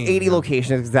Only chain, 80 yeah.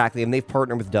 locations exactly, and they've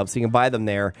partnered with Dove, so you can buy them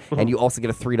there, and you also get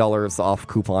a $3 off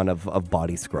coupon of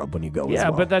body scrub when you go. as Yeah,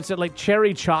 well. but that's it. Like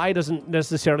cherry chai doesn't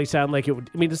necessarily sound like it would.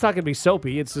 I mean, it's not going to be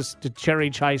soapy. It's just a cherry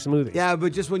chai smoothie. Yeah,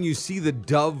 but just when you see the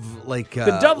Dove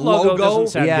The Dove logo doesn't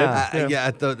sound Yeah. good.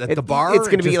 at the bar, it's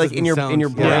going to it be just like in your doesn't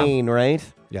sound- brain, right?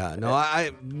 Yeah, no,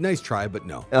 I nice try, but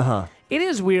no. It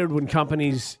is weird when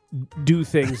companies do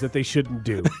things that they shouldn't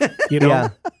do. You know, Yeah.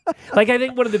 like I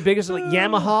think one of the biggest, like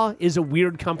Yamaha, is a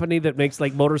weird company that makes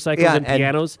like motorcycles and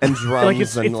pianos and drums Like,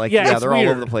 it's- and it's- like yeah, it's they're all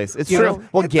weird. over the place. It's You true. know?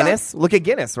 Well, Guinness, look at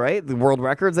Guinness, right? The world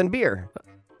records and beer.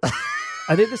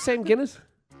 Are they the same Guinness?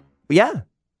 Yeah.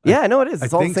 Yeah, no, it is.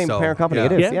 It's I all the think same so. parent company. Yeah.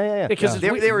 It is. Yeah? Yeah. Because it's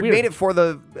They were weird. made it for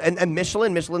and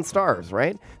Michelin stars,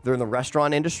 right? They're in the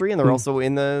restaurant industry, and they're also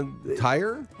in the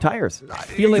Tire? tires.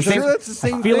 feel like You sure those- that's the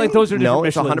same I feel like thing? those are different No,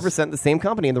 it's Michelins. 100% the same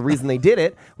company. And the reason they did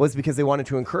it was because they wanted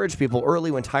to encourage people early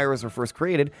when tires were first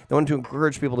created. They wanted to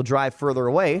encourage people to drive further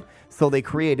away. So they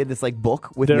created this like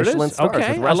book with There it Michelin is. stars.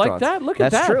 Okay, with I like restaurants. that. Look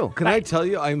at That's that. true. Can I tell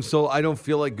you, I don't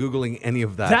feel like Googling any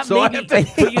of that. That so may I be- have to,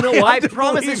 but you know what? I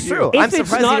promise it's true. If I'm it's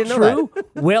surprised not you didn't know true,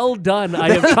 well done.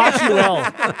 I have taught you well.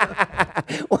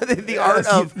 that. Well, the art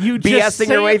of You just BSing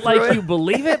say your way it through like it. you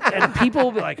believe it, and people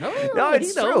will be like, "Oh, No,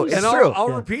 it's he true. knows." It's and true. I'll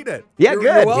repeat it. Yeah, You're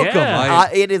good. welcome. Yeah.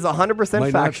 It is 100%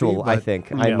 Might not factual, be, I but-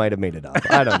 think. I Yeah. might have made it up.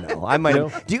 I don't know. I might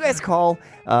have. Do you guys call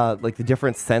like the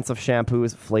different scents of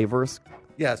shampoos flavors?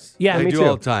 Yes. Yeah, I me do too.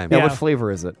 all the time. Yeah, Yeah. what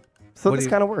flavor is it? So What this do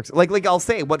you- kind of works. Like I'll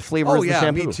say what flavor Oh is the yeah,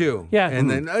 shampoo. me too. Yeah. and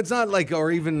then it's not like,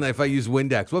 or even if I use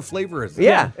Windex, what flavor is it?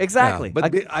 Yeah, exactly. Yeah,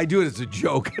 but I do it as a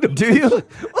joke. Do you?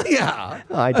 Well, yeah.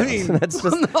 I don't. mean, That's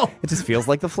just. It just feels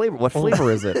like the flavor. What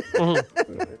flavor is it?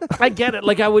 I get it.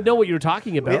 Like I would know what you're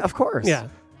talking about. Yeah, of course. Yeah.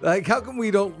 like, how come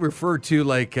we don't refer to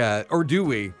like, or do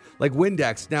we? Like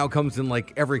Windex now comes in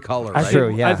like every color, right?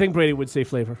 True. Yeah. I think Brady would say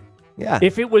flavor. Yeah.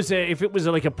 If it was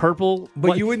like a purple,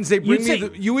 But you wouldn't say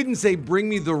you'd you wouldn't say bring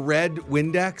me the red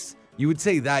Windex. You would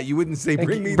say that. You wouldn't say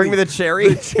bring me the cherry.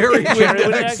 the cherry cherry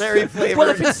Windex. Windex. Cherry flavor. Well,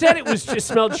 if it said it was just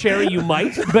smelled cherry, you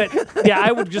might. But yeah,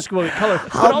 I would just go with color.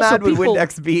 But How also mad would people-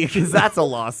 Windex be? Because that's a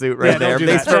lawsuit right Yeah, don't there. do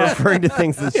They that. start Yeah. referring to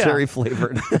things as Yeah. cherry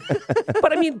flavored.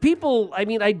 But I mean, people. I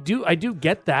mean, I do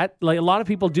get that. Like a lot of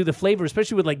people do the flavor,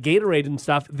 especially with like Gatorade and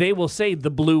stuff. They will say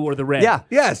the blue or the red. Yeah.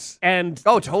 Yes. And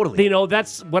Oh, totally. you know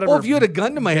that's whatever. Well, if you had a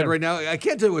gun to my head Yeah. right now, I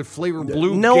can't tell you what flavor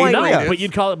blue. No Gatorade no, idea. is. but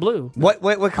you'd call it blue. What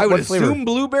I would what flavor? assume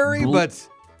blueberry, Blue- but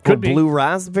Could Or be. blue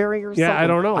raspberry or something? Yeah, I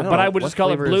don't know. But I would What just call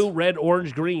it flavor blue, is- red,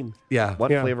 orange, green. yeah.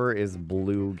 What Yeah. flavor is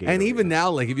blue Gatorade? And even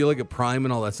now, like if you look at Prime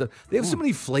and all that stuff, they have so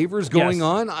many flavors going Yes.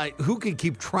 on. Who can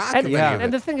keep track And, of any of and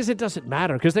it? the thing is, it doesn't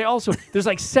matter because they also there's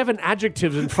like 7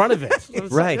 adjectives in front of it. So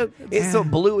it's Right. like, So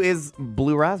blue is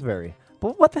blue raspberry.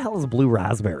 But what the hell is blue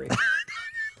raspberry?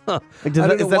 Like, does, I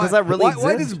that, don't know does that really why, exist?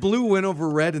 why does blue win over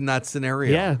red in that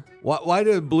scenario? Yeah. Why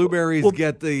do blueberries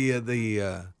get the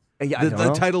Yeah, I don't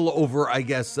know. title over, I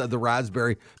guess, the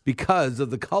raspberry because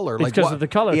of the color? It's because what- of the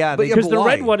color. Yeah, But because but the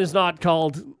red why? one is not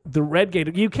called the red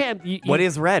gator. You can't. What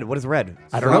is red? What is red?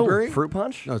 I don't know. Fruit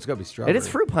punch? No, it's got to be strawberry. It is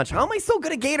fruit punch. How am I so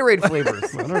good at Gatorade flavors?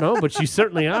 I don't know, but you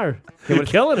certainly are. You're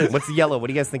killing it. What's yellow? What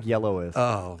do you guys think yellow is?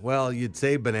 Oh, well, you'd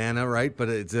say banana, right? But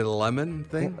is it a lemon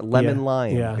thing? Lemon Yeah.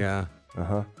 lime. Yeah. Yeah.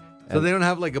 Uh-huh. So they don't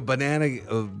have like a banana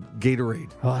Gatorade.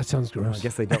 Oh, that sounds gross. I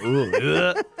guess they don't.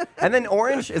 Ooh. And then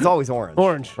orange is always orange.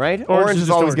 Orange. Right? Orange is is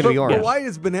just always going to be orange. orange. But why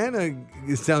is banana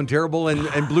sound terrible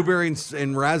and blueberry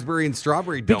and raspberry and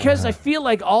strawberry don't? Because I feel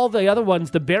like all the other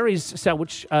ones, the berries sound,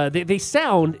 which they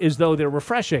sound as though they're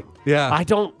refreshing. Yeah. I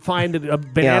don't find that a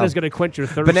banana's going to quench your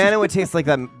thirst. Banana would taste like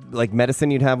that, like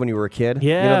medicine you'd have when you were a kid.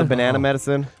 Yeah. You know the banana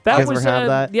medicine? That you guys was ever have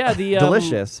that? Yeah, the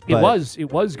delicious. It but-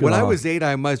 was good. When I was 8,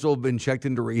 I might as well have been checked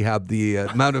into rehab. The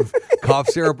amount of cough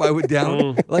syrup I would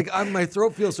down, like my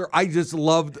throat feels sore. I just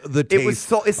loved the taste. It was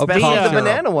so, of especially cough the syrup.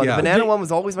 banana one. Yeah. The banana one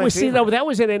was always my Well, favorite. see, no, that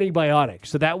was an antibiotic,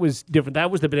 so that was different. That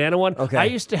was the banana one. Okay. I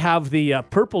used to have the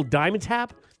purple diamond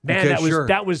tap. Man, Okay, that was sure.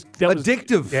 that was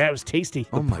Addictive. Yeah, it was tasty.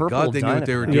 Oh my Purple God, they knew what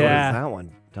they were Dynapet. doing. Yeah. What is that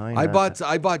one?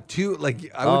 I bought 2, like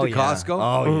I went Oh, to yeah. Costco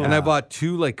Oh, and I yeah. bought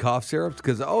 2 like cough syrups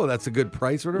because that's a good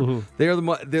price or whatever. They are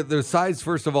the size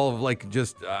first of all of like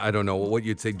just I don't know what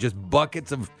you'd say, just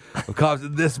buckets of cough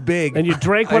this big. And you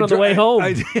drank one on the way home.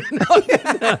 I did.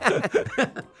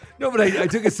 No, but I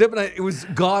took a sip and it was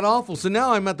god awful. So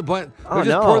now I'm at the point I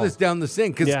just pour this down the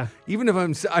sink because Yeah. even if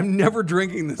I'm never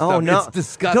drinking this Oh stuff. no! It's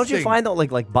disgusting. Don't you find though,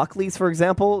 like Buckley's, for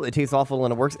example, it tastes awful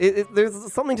and it works.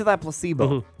 There's something to that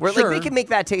placebo where Sure. like they can make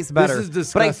that taste better. is but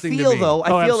I disgusting to feel me. though,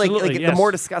 Oh, I feel like absolutely, the yes.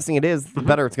 more disgusting it is, the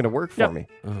better it's going to work for Yep. me.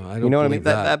 I don't You know what I mean? believe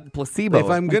that. That placebo. If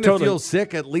I'm gonna Totally. feel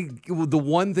sick, at least the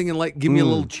one thing in life, give me a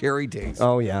little cherry taste.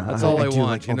 Oh yeah, That's all I do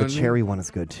want, Like, you know the what I mean? cherry one is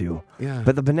good too. Yeah.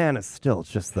 But the banana's still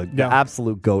just the Yeah.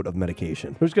 absolute goat of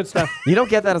medication. It was good stuff. You don't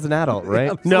get that as an adult,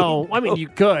 right? No, I mean you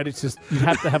could. It's just you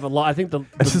have to have a lot. I think the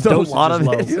Just a dosage lot is of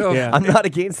low. it. Yeah. I'm not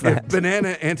against that.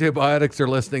 Banana antibiotics are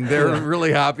listening. They're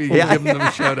really happy. You Yeah. give them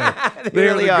a shout out. They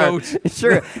really the are. goat.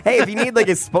 Sure. Hey, if you need like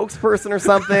a spokesperson or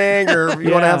something, or if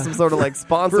you want to have some sort of like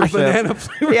sponsorship, banana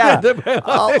flavored yeah, antibiotics.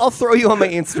 I'll throw you on my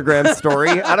Instagram story.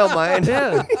 I don't mind.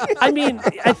 Yeah. I mean,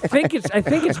 I think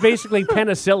it's basically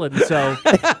penicillin. So,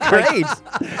 Great.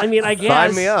 I mean, I guess.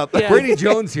 Sign me up. Yeah. Brady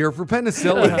Jones here for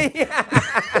penicillin.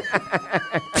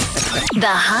 The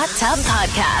Hot Tub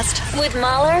Podcast with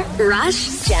Mahler,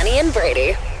 Rush, Jenny, and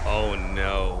Brady. Oh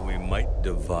no, we might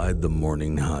divide the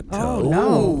morning hot tub. Oh,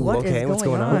 no. What is okay, what's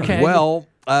going on? Okay. Well,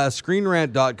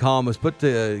 ScreenRant.com has put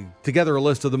together a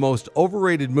list of the most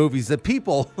overrated movies that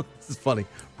people, this is funny,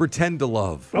 pretend to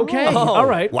love. Okay. Oh, All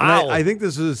right. wow. And I think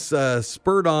this is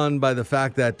spurred on by the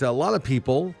fact that a lot of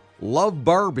people love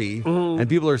Barbie, and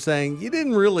people are saying, you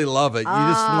didn't really love it. You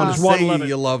just want to Just wanna say love it.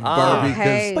 you love Barbie.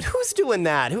 okay. But who's doing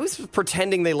that? Who's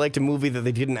pretending they liked a movie that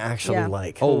they didn't actually Yeah.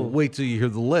 like? Oh, wait till you hear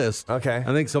the list. Okay.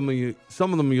 I think some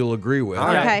of them you'll agree with. All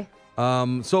right.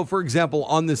 Okay. So, for example,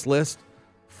 on this list,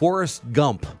 Forrest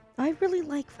Gump. I really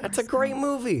like That's a great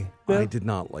movie. I did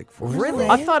not like Forrest Really?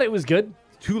 I thought it was good.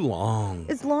 Too long.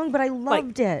 It's long, but I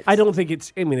loved it. I don't think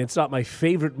it's. I mean, it's not my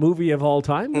favorite movie of all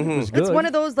time. It was good. It's one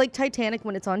of those like Titanic.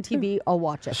 When it's on TV, I'll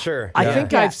watch it. Sure. I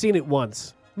think Yeah. I've seen it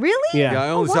once. Really? Yeah. Yeah, I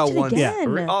I'll only watch saw it once.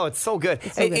 again. Oh, it's so good.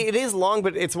 so good. It is long,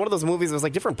 but it's one of those movies. There's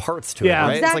like different parts to Yeah. it,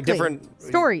 right? Exactly. It's like different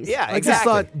Stories. Yeah, I just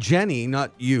exactly. thought Jenny,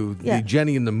 not you, Yeah. the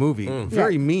Jenny in the movie,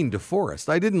 very mean to Forrest.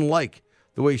 I didn't like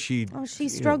the way she. Oh, she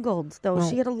struggled, though.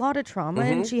 She had a lot of trauma,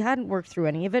 and she hadn't worked through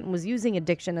any of it, and was using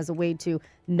addiction as a way to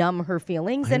numb her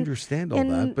feelings. I and, understand all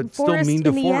and that, but still Forrest, mean to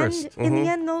in the Forrest. End, In the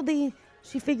end, though,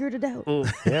 she figured it out.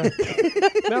 Yeah.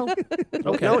 Well,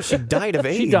 okay. No, she died of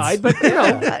AIDS. She died, but you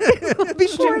know,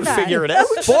 Before that, Figure it out.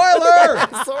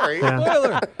 Spoiler! Sorry.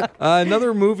 Spoiler!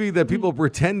 Another movie that people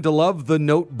pretend to love, The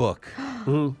Notebook.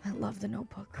 I love The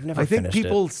Notebook. I've never I think finished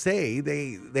people say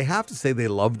they have to say they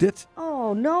loved it.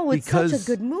 Oh no, it's such a Because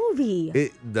good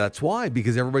movie. That's why,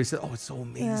 because everybody said, "Oh, it's so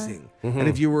amazing." And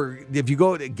if you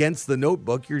go against The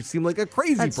Notebook, you seem like a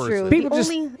crazy That's person. true. people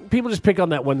Only- people just pick on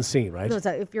that one scene, right? Goes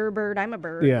out, if you're a bird, I'm a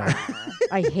bird. Yeah.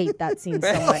 I hate that scene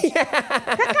so much.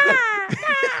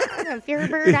 If you're a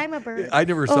bird, I'm a bird. I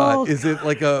never saw Oh, it. Is it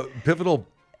like a pivotal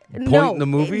point no, in the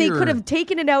movie? they or- could have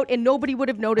taken it out and nobody would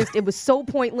have noticed. It was so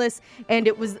pointless and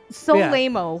it was so Yeah.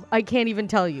 lame-o. I can't even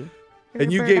tell you. You're And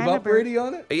a you bird, gave I'm a up, bird. Brady,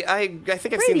 on it? I think I've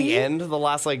seen the Brady. end, the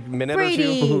last like minute or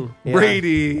Brady. two. Yeah.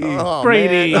 Brady. Oh,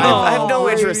 Brady. man. I have Oh, no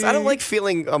interest. I Brady. don't like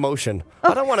feeling emotion.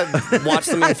 I don't want to watch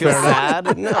something and feel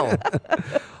sad. No.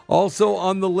 Also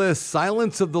on the list,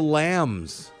 Silence of the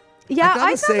Lambs. Yeah, gotta I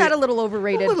found say, that a little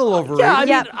overrated. A little overrated. Yeah, I mean,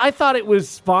 Yeah. I thought it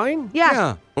was fine.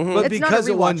 Yeah. But It's not a because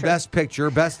it won rewatcher. Best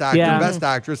Picture, Best Actor, Yeah. Best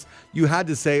Actress, you had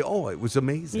to say, "Oh, it was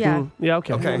amazing." Yeah. Yeah.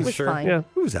 Okay. Okay. It was Sure. fine. Yeah.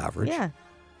 It was average. Yeah.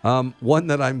 One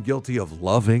that I'm guilty of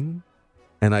loving,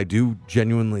 and I do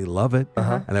genuinely love it,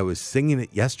 and I was singing it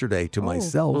yesterday to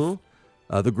myself.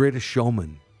 The Greatest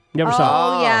Showman. Never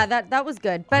saw Oh, yeah, that was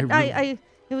good. But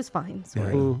It was fine.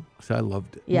 Sorry. So I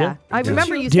loved it. Yeah. I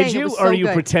remember you saying Did it you, was or so are you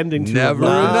good. pretending to? Never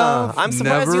have loved it? enough. I'm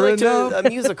surprised Never you liked enough. a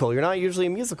musical. You're not usually a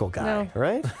musical guy, No.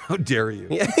 right? How dare you?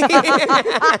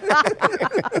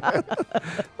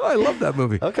 Oh, I love that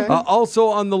movie. Okay. Also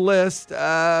on the list,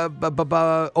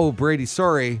 Brady,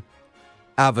 sorry,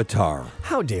 Avatar.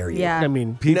 How dare you? Yeah. I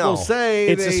mean, People No. say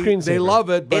It's a they screensaver. love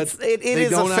it, but It they is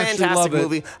don't a actually fantastic love it.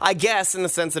 movie. I guess in the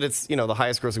sense that it's, the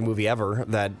highest grossing movie ever,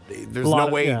 that there's Lot no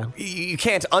of- way yeah. you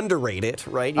can't underrate it,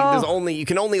 right? Oh. You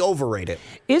can only overrate it.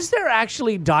 is there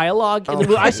actually dialogue in the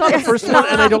movie? I saw the first one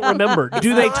and I don't remember.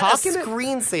 Do they Not talk a in it?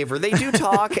 screensaver. They do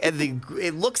talk, and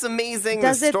it looks amazing.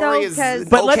 Does the it, story though? is 'Cause-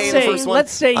 But okay in the first one.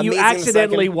 let's say you amazing in the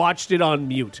accidentally second. watched it on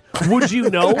mute. Would you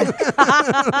know?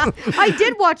 I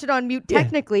did watch it on mute,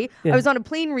 technically. Yeah. I was on a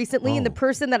plane recently, and the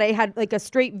person that I had like a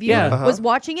straight view Yeah. Uh-huh. was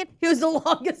watching it. It was the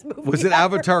longest movie. Was it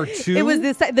ever. Avatar 2? It was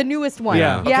the newest one.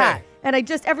 Yeah. Yeah. Okay. And I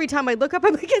just, every time I look up,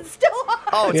 I'm like, it's still on.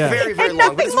 Oh, it's Yeah. very, very And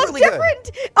long, but nothing it's looked really good.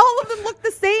 different. All of them looked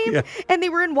the same. Yeah. And they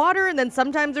were in water, and then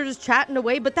sometimes they're just chatting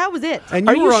away, but that was it. And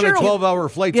Are you you were on sure- a 12-hour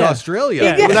flight to Yeah. Australia.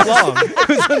 Yeah. It was long. It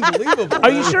was unbelievable. Are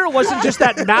you sure it wasn't just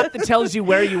that map that tells you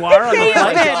where you are on the may have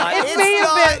flight? been. God, It it's may have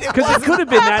not- been. Because it could have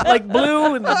been that, like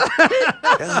blue and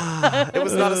It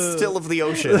was not a still of the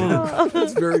ocean.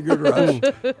 That's very good,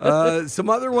 Rush. Some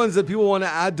other ones that people want to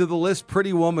add to the list,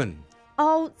 Pretty Woman.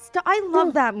 Oh, I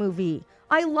love that movie.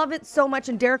 I love it so much,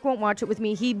 and Derek won't watch it with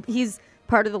me. He's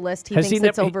part of the list. He Has thinks he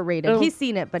it's never- overrated. He's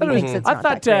seen it, but he I thinks it's I not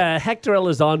thought that great. Hector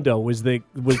Elizondo was the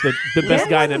best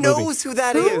guy in that Everyone movie. knows who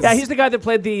that is. Yeah, he's the guy that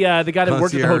played the guy that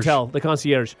worked at the Concierge. hotel, the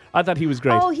concierge. I thought he was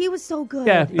great. Oh, he was so good.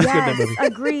 Yeah, he was good in that Yes, movie.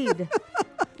 agreed.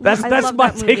 that's I that's love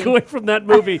my that movie. takeaway from that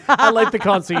movie. I like the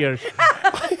concierge,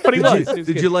 but he was.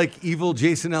 Did you like evil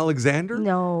Jason Alexander?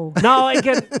 No. No,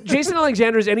 again, Jason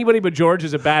Alexander is anybody but George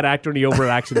is a bad actor and he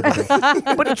overacts in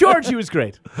everything. But George, he was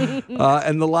great.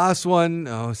 And the last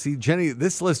one, see, Jenny,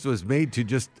 this list was made to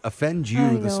just offend you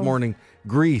I this know. morning.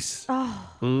 Grease.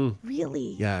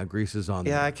 Really? Yeah, Grease is on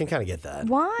Yeah, there. I can kind of get that.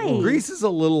 Why? Grease is a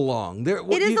little long. There,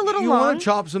 It is a little you long. want to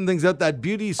chop some things out. That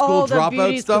beauty school the dropout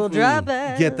beauty stuff. school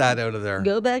dropout. Get that out of there.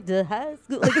 Go back to high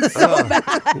school. Like, it's so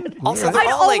bad. Also, they're I'd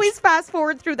all always fast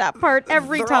forward through that part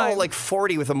every they're time. all like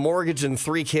 40 with a mortgage and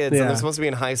 3 kids, Yeah. and they're supposed to be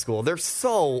in high school. They're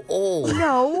so old.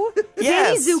 No.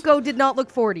 Yes. Danny Zuko did not look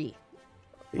 40.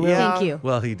 Yeah. Thank you.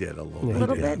 Well, he did a little, A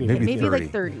little bit. bit. Maybe Maybe 30.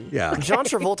 like 30. Yeah. John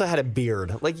Travolta had a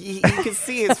beard. Like, you could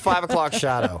see his 5 o'clock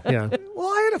shadow. Yeah, Well,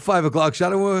 I had a 5 o'clock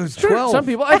shot when I was sure. 12. Some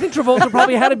people. I think Travolta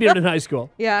probably had a beard in high school.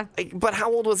 Yeah. But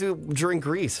how old was he during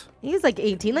Grease? He was like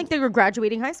 18. Like they were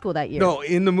graduating high school that year. No,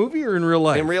 in the movie or in real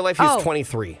life? In real life, he was Oh.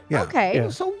 23. Yeah. Okay. Yeah.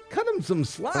 So cut him some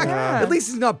slack. Yeah. At least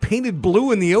he's not painted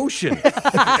blue in the ocean.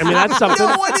 I mean, that's something.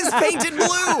 No one is painted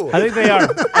blue. I think they are.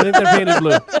 I think they're painted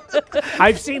blue.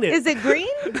 I've seen it. Is it green?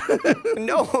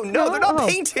 No, they're not Oh.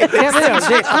 painted. Yeah,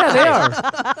 they are. They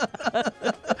are.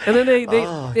 And then they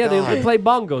God. play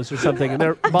bongos or something, and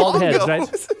they're bald heads, right?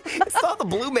 It's not the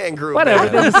Blue Man Group. Whatever,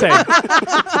 man. they're the same.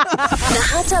 The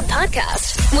Hot Tub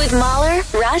Podcast with Mahler,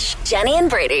 Rush, Jenny, and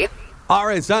Brady. All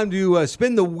right, it's time to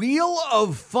spin the wheel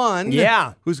of fun.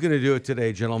 Yeah. Who's going to do it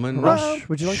today, gentlemen? Rush,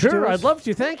 would you like to do Sure, it? I'd love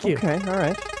to. Thank you. Okay, all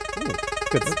right. Ooh,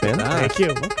 good spin. Thank you.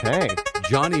 Okay.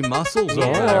 Johnny Muscles over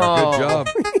Yeah. there. Oh. Good job.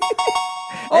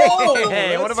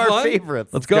 Hey, one that's of our fun.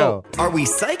 favorites. Let's go. Are we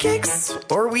psychics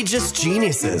or are we just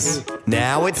geniuses?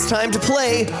 Now it's time to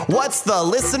play What's the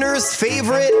Listener's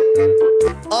Favorite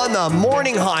on the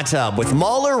Morning Hot Tub with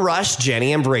Mahler, Rush,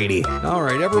 Jenny, and Brady. All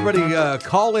right, everybody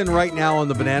call in right now on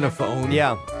the banana phone.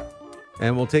 Yeah.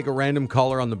 And we'll take a random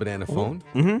caller on the banana phone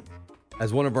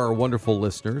as one of our wonderful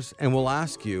listeners. And we'll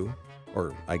ask you,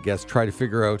 or I guess try to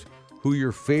figure out who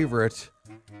your favorite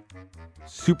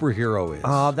superhero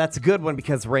is. That's a good one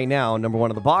because right now, number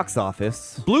one at the box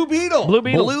office. Blue Beetle. Blue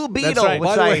Beetle. Blue Beetle. That's right. which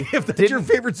By the I way, if that's didn't- your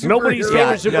favorite superhero. Nobody's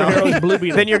favorite superhero is Blue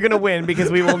Beetle. Then you're going to win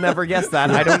because we will never guess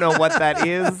that. I don't know what that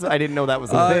is. I didn't know that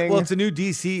was a thing. Well, it's a new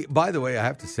DC. By the way, I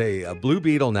have to say, Blue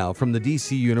Beetle now from the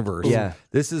DC universe. Yeah.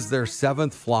 This is their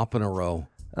 7th flop in a row.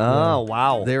 Oh,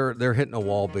 wow. They're hitting a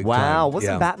wall big time. Wow.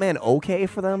 Wasn't Yeah. Batman okay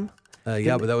for them?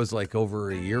 Yeah, but that was like over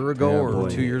a year ago Yeah, or boy.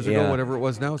 2 years ago, Yeah. whatever it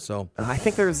was now. So I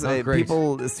think there's Not great.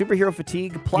 people, superhero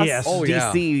fatigue, plus Yes. Oh,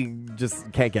 yeah. DC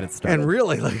just can't get it started. and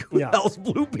really, like, who Yeah. else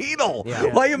Blue Beetle? Yeah.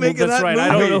 Why are you making That's that right. movie?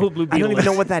 I don't know who Blue I Beetle don't even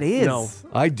know what that is. No.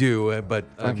 I do, but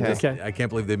Okay. I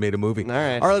can't believe they made a movie. All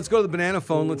right. All right, let's go to the banana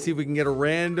phone. Let's see if we can get a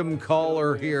random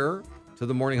caller here to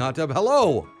the Morning Hot Tub.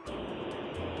 Hello.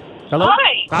 Hello?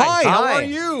 Hi. Hi, how Hi. are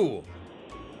you?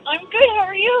 I'm good. How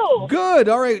are you? Good.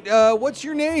 All right. What's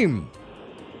your name?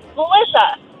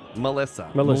 Melissa. Melissa.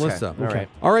 Melissa. Okay.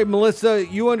 All right, Melissa,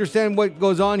 you understand what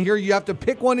goes on here. You have to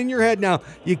pick one in your head now.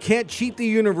 You can't cheat the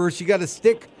universe. You got to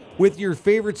stick with your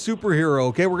favorite superhero,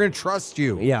 okay? We're going to trust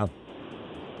you. Yeah.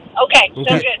 Okay, so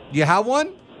good. You have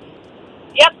one?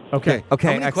 Yep. Okay. Okay,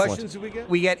 How many excellent. questions did we get?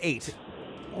 We get 8.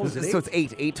 Oh, is it So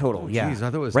eight? it's 8 total. Yeah. Geez, I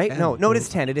thought it was right? 10. No, it is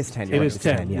 10. It is 10. It You're is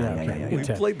right. 10. Yeah. We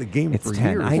played the game It's for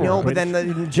 10. years. I know, now. but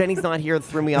then Jenny's not here. It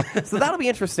threw me off. So that'll be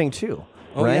interesting too.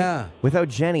 Oh, right? yeah. Without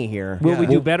Jenny here. Will we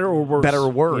do better or worse? Better or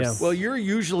worse? Well, you're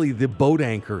usually the boat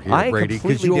anchor here, I Brady. 'cause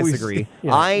completely you always disagree.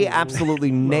 Yeah. I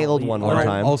absolutely nailed one All right,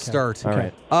 time. I'll start. All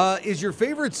right. Is your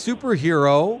favorite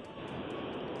superhero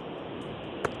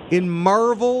in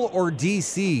Marvel or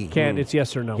DC? Ken, it's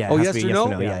yes or no. Yeah. Oh, It has yes to or be yes no? or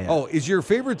no, yeah. Oh, is your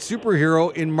favorite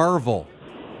superhero in Marvel?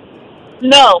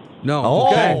 No. No. Oh,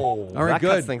 Okay. All right, that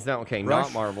good. cuts things down. Okay, Rush.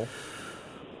 not Marvel.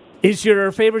 Is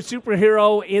your favorite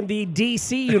superhero in the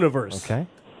DC universe? Okay.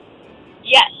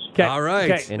 Yes. Okay. All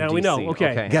right. Okay. In Now we DC. know. Okay.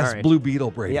 Okay. Guess All right. Blue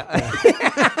Beetle, Brady. Yeah.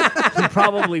 You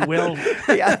probably will.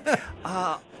 yeah.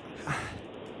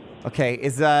 Okay.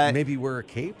 Is Maybe wear a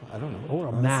cape? I don't know. Or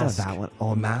a that's mask. not that one. Oh,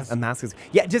 a mask. A mask is.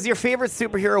 Yeah. Does your favorite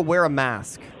superhero wear a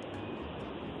mask?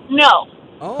 No.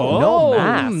 Oh, no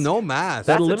mask. No mask.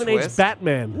 That That's a eliminates twist.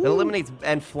 Batman. It eliminates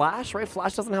and Flash, right?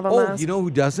 Flash doesn't have a Oh, mask. you know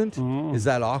who doesn't? Is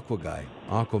that Aqua guy,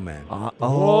 Aquaman.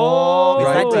 Oh, is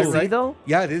Right, that right, DC right. though?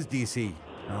 Yeah, it is DC.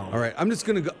 All right, I'm just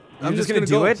gonna go. I'm just gonna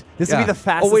do it? This would be the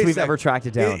fastest wait a we've sec. ever tracked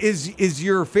it down. Is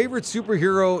your favorite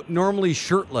superhero normally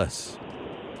shirtless?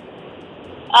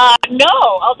 No,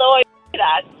 although I do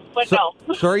that, but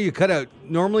no. Sorry, you cut out.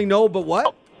 Normally, no, but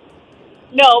what?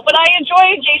 No, but I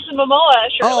enjoy Jason Momoa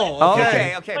shirtless. Oh,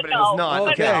 Okay, but it was not.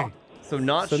 but Okay. no. So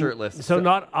not shirtless. So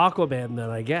not Aquaman then,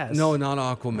 I guess. No, not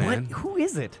Aquaman. What? Who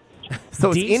is it?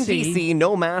 So it's in DC. DC,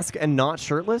 no mask and not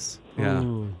shirtless? Yeah.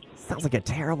 Sounds like a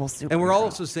terrible superhero. And we're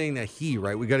also saying that he,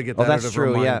 right? We got to get that Oh, that's out of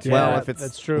true, our yeah. mind. Well, Yeah, if it's...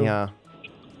 that's true. Yeah.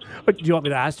 But do you want me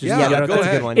to ask? Just Yeah, get it go out ahead. there? That's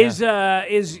a good one, yeah.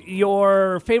 Is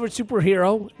your favorite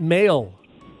superhero male?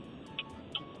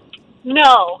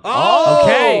 No. Oh,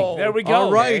 Okay, there we go.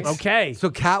 All right. Okay. So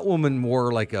Catwoman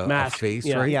wore like a Mask, face,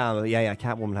 yeah. right? Yeah.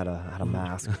 Catwoman had a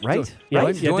mask, right? Yeah,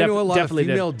 right? Do I know a lot of definitely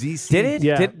did. female DC? Did it?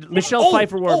 Yeah. Did Michelle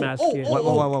Pfeiffer wore a mask. yeah. What?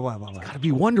 Got to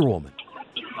be Wonder Woman,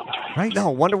 right? No,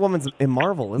 Wonder Woman's in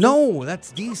Marvel, isn't it? No,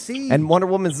 that's DC. And Wonder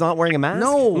Woman's not wearing a mask?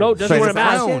 no, No, Should doesn't I wear a just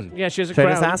mask. ask? Yeah, she has a Should I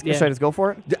crown. just ask? Yeah. Should I just go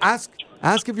for it?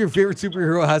 Ask if your favorite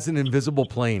superhero has an invisible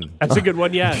plane. That's a good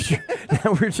one. Yeah.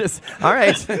 We're just... All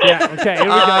right. Yeah. Okay. Here we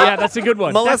go. Yeah, that's a good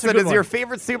one. That's a Melissa, good does one. your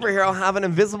favorite superhero have an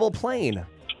invisible plane?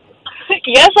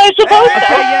 Yes, I suppose Okay.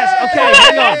 so. Yes.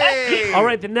 Okay. Hang Hey! on. All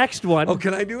right. The next one. Oh,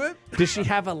 can I do it? Does she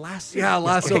have a lasso? Yeah,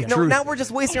 lasso Okay, of no, truth. now we're just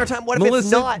wasting our time. What if Melissa,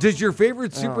 it's not? does your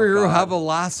favorite superhero have a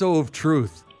lasso of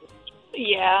truth?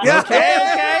 Yeah.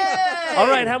 Okay. All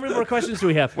right. How many more questions do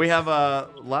we have? We have a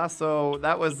lasso.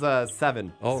 That was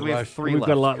 7. Oh, so we have Rush. 3 We've left.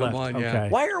 got a lot Come left. on, yeah. Okay.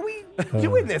 Why are we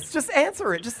doing this? Just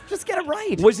answer it. Just get it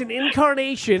right. Was an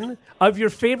incarnation of your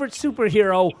favorite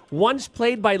superhero once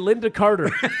played by Linda Carter?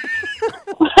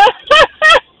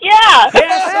 Yeah.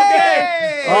 Yes.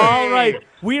 Okay. Hey! All right.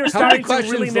 We are starting to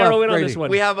questions really narrow left, in on Brady? this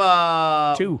one. We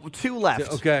have Two. 2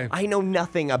 left. Okay. I know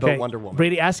nothing about Okay. Wonder Woman.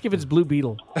 Brady, ask if it's Blue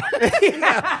Beetle. Go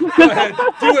ahead.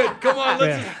 Do it. Come on.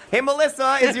 Let's. Yeah. Hey,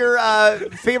 Melissa, is your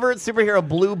favorite superhero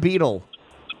Blue Beetle?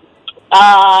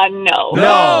 No.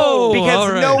 No. Because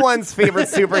All right. no one's favorite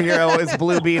superhero is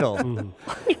Blue Beetle.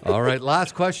 All right.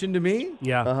 Last question to me.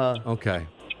 Yeah. Okay.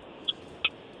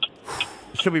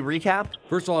 Should we recap?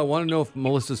 First of all, I want to know if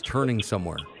Melissa's turning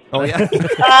somewhere. Oh, yeah.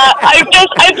 I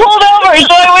pulled over so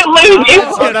I would lose you.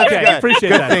 That's good. Okay. Appreciate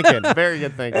Good that. thinking. Very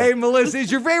good thinking. Hey, Melissa,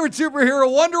 is your favorite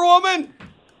superhero Wonder Woman?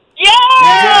 Yeah.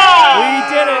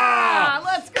 We did it. Ah,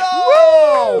 let's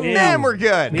go. Yeah. Man, we're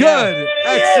good. Good.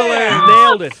 Excellent.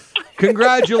 Nailed it.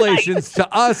 Congratulations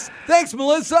to us. Thanks,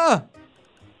 Melissa.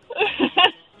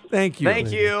 Thank you.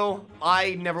 Thank you.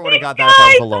 I never would have got that if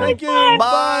I was alone. Thank you.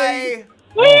 Bye.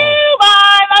 Woo,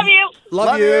 bye. Love you.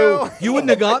 Love you. You wouldn't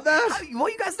have got that? Well,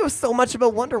 you guys know so much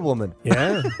about Wonder Woman.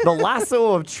 Yeah. The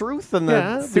lasso of truth and the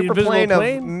Yeah, the super invisible plane of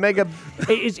plane. mega.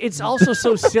 It's also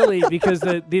so silly because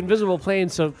the invisible plane,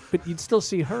 but you'd still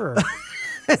see her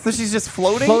So she's just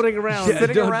floating? floating around. Yeah,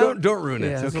 Sitting around? don't ruin it.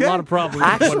 Yeah, there's okay? a lot of problems.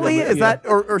 with Wonder Actually, Woman. is Yeah. that,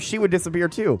 or she would disappear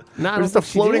too? No, I Or don't just a think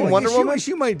she floating did. Wonder she, Woman?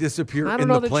 She might disappear I don't in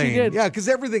know the that she plane. did. Yeah, because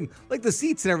everything, like the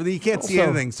seats and everything, you can't see So,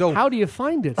 anything. So how do you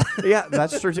find it? Yeah,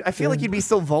 that's true. Too. I feel like you'd be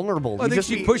so vulnerable. I You'd think just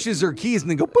she be- pushes her keys and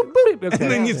then go boop, boop, Okay.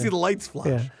 and then you see the lights flash.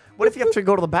 Yeah. What if you have to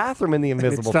go to the bathroom in the It's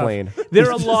invisible tough. plane? There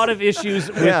are a lot of issues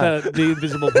with Yeah. the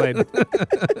invisible plane.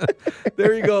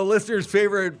 There you go, listeners'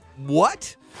 favorite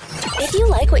what? If you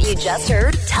like what you just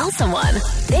heard, tell someone.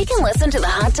 They can listen to the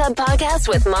Hot Tub Podcast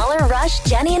with Mahler, Rush,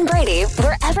 Jenny, and Brady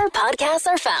wherever podcasts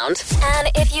are found.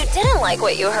 And if you didn't like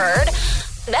what you heard,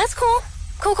 that's cool.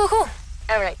 Cool.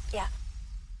 All right, yeah.